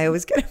down. Yeah. I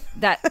always get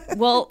that.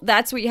 Well,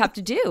 that's what you have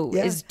to do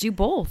is do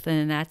both,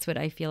 and that's what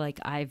I feel like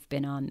I've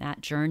been on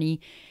that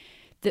journey.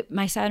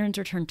 My Saturn's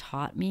return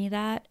taught me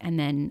that, and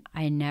then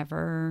I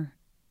never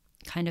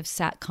kind of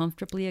sat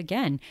comfortably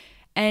again.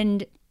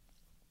 And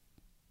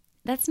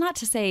that's not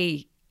to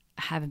say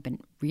I haven't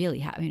been really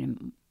happy.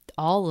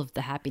 All of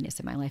the happiness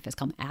in my life has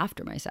come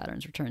after my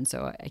Saturn's return.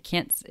 So I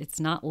can't, it's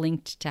not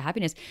linked to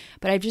happiness,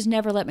 but I've just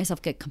never let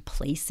myself get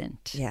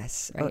complacent.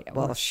 Yes. Right?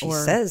 She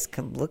says,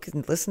 look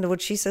and listen to what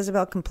she says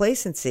about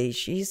complacency.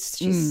 She's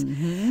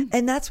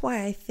and that's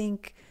why I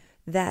think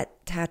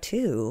that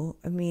tattoo,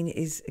 I mean,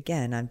 is,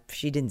 again,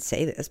 she didn't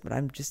say this, but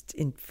I'm just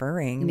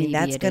inferring. Maybe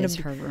that's going to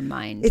be her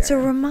reminder. It's a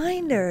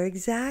reminder,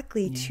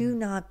 exactly, to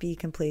not be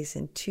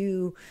complacent,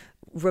 to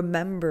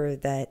remember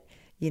that,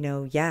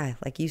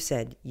 like you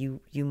said, you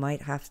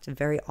might have to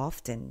very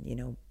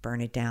often,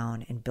 burn it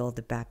down and build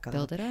it back up.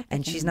 Build it up.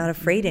 And she's not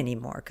afraid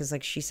anymore because,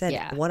 like she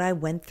said, what I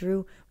went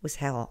through was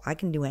hell. I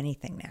can do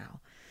anything now.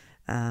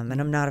 And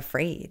I'm not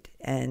afraid.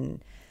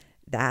 And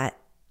that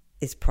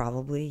is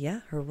probably,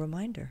 her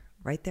reminder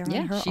right there on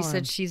her arm. She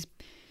said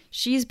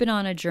she's been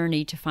on a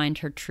journey to find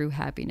her true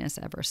happiness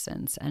ever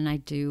since. And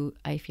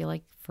I feel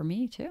like for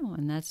me too.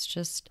 And that's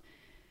just,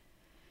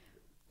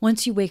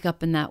 once you wake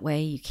up in that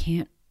way, you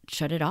can't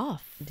shut it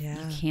off.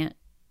 Yeah.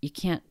 You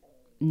can't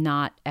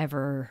not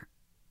ever,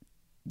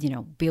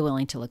 be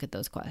willing to look at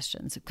those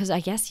questions. Because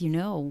I guess,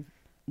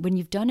 when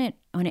you've done it,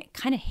 when it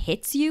kind of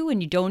hits you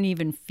and you don't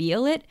even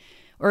feel it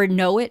or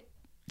know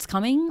it's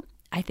coming,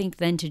 I think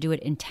then to do it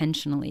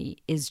intentionally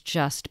is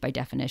just by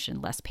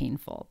definition less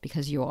painful,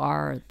 because you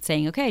are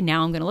saying, okay,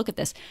 now I'm going to look at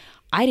this.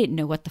 I didn't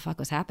know what the fuck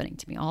was happening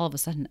to me all of a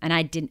sudden. And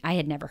I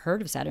had never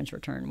heard of Saturn's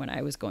return when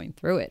I was going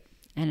through it.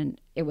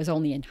 And it was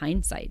only in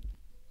hindsight.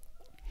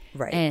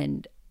 Right.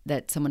 And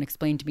that someone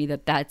explained to me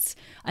that that's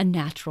a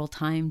natural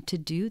time to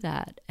do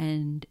that.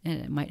 And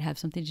it might have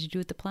something to do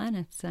with the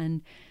planets.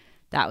 And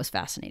that was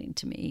fascinating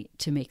to me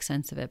to make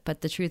sense of it.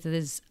 But the truth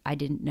is, I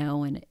didn't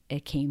know, and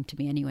it came to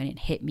me anyway, and it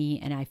hit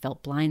me, and I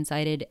felt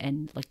blindsided,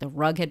 and like the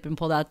rug had been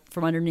pulled out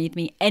from underneath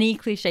me. Any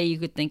cliche you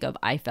could think of,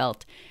 I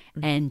felt.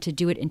 And to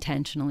do it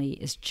intentionally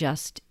is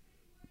just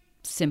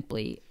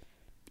simply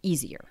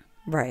easier.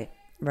 Right.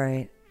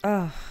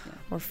 Oh,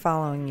 we're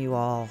following you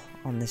all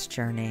on this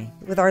journey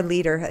with our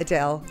leader,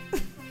 Adele.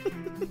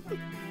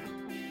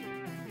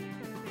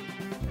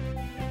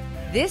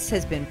 This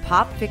has been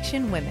Pop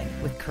Fiction Women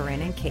with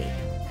Corinne and Kate.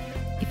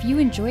 If you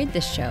enjoyed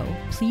this show,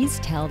 please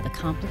tell the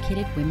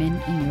complicated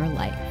women in your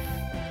life.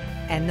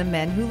 And the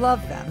men who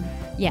love them.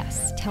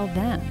 Yes, tell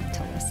them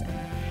to listen.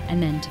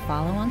 And then to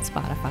follow on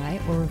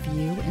Spotify or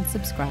review and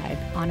subscribe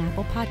on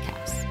Apple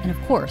Podcasts. And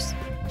of course,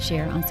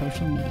 share on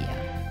social media.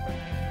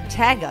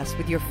 Tag us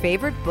with your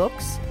favorite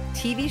books,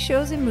 TV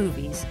shows, and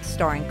movies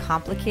starring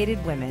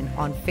complicated women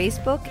on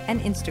Facebook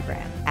and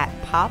Instagram at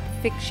Pop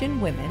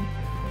Fiction Women,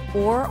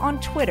 or on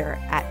Twitter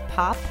at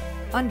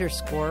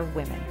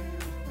 @pop_women.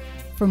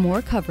 For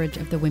more coverage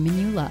of the women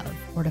you love,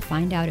 or to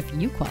find out if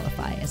you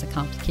qualify as a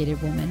complicated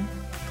woman,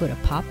 go to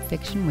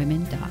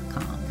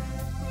popfictionwomen.com.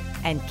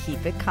 And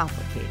keep it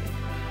complicated.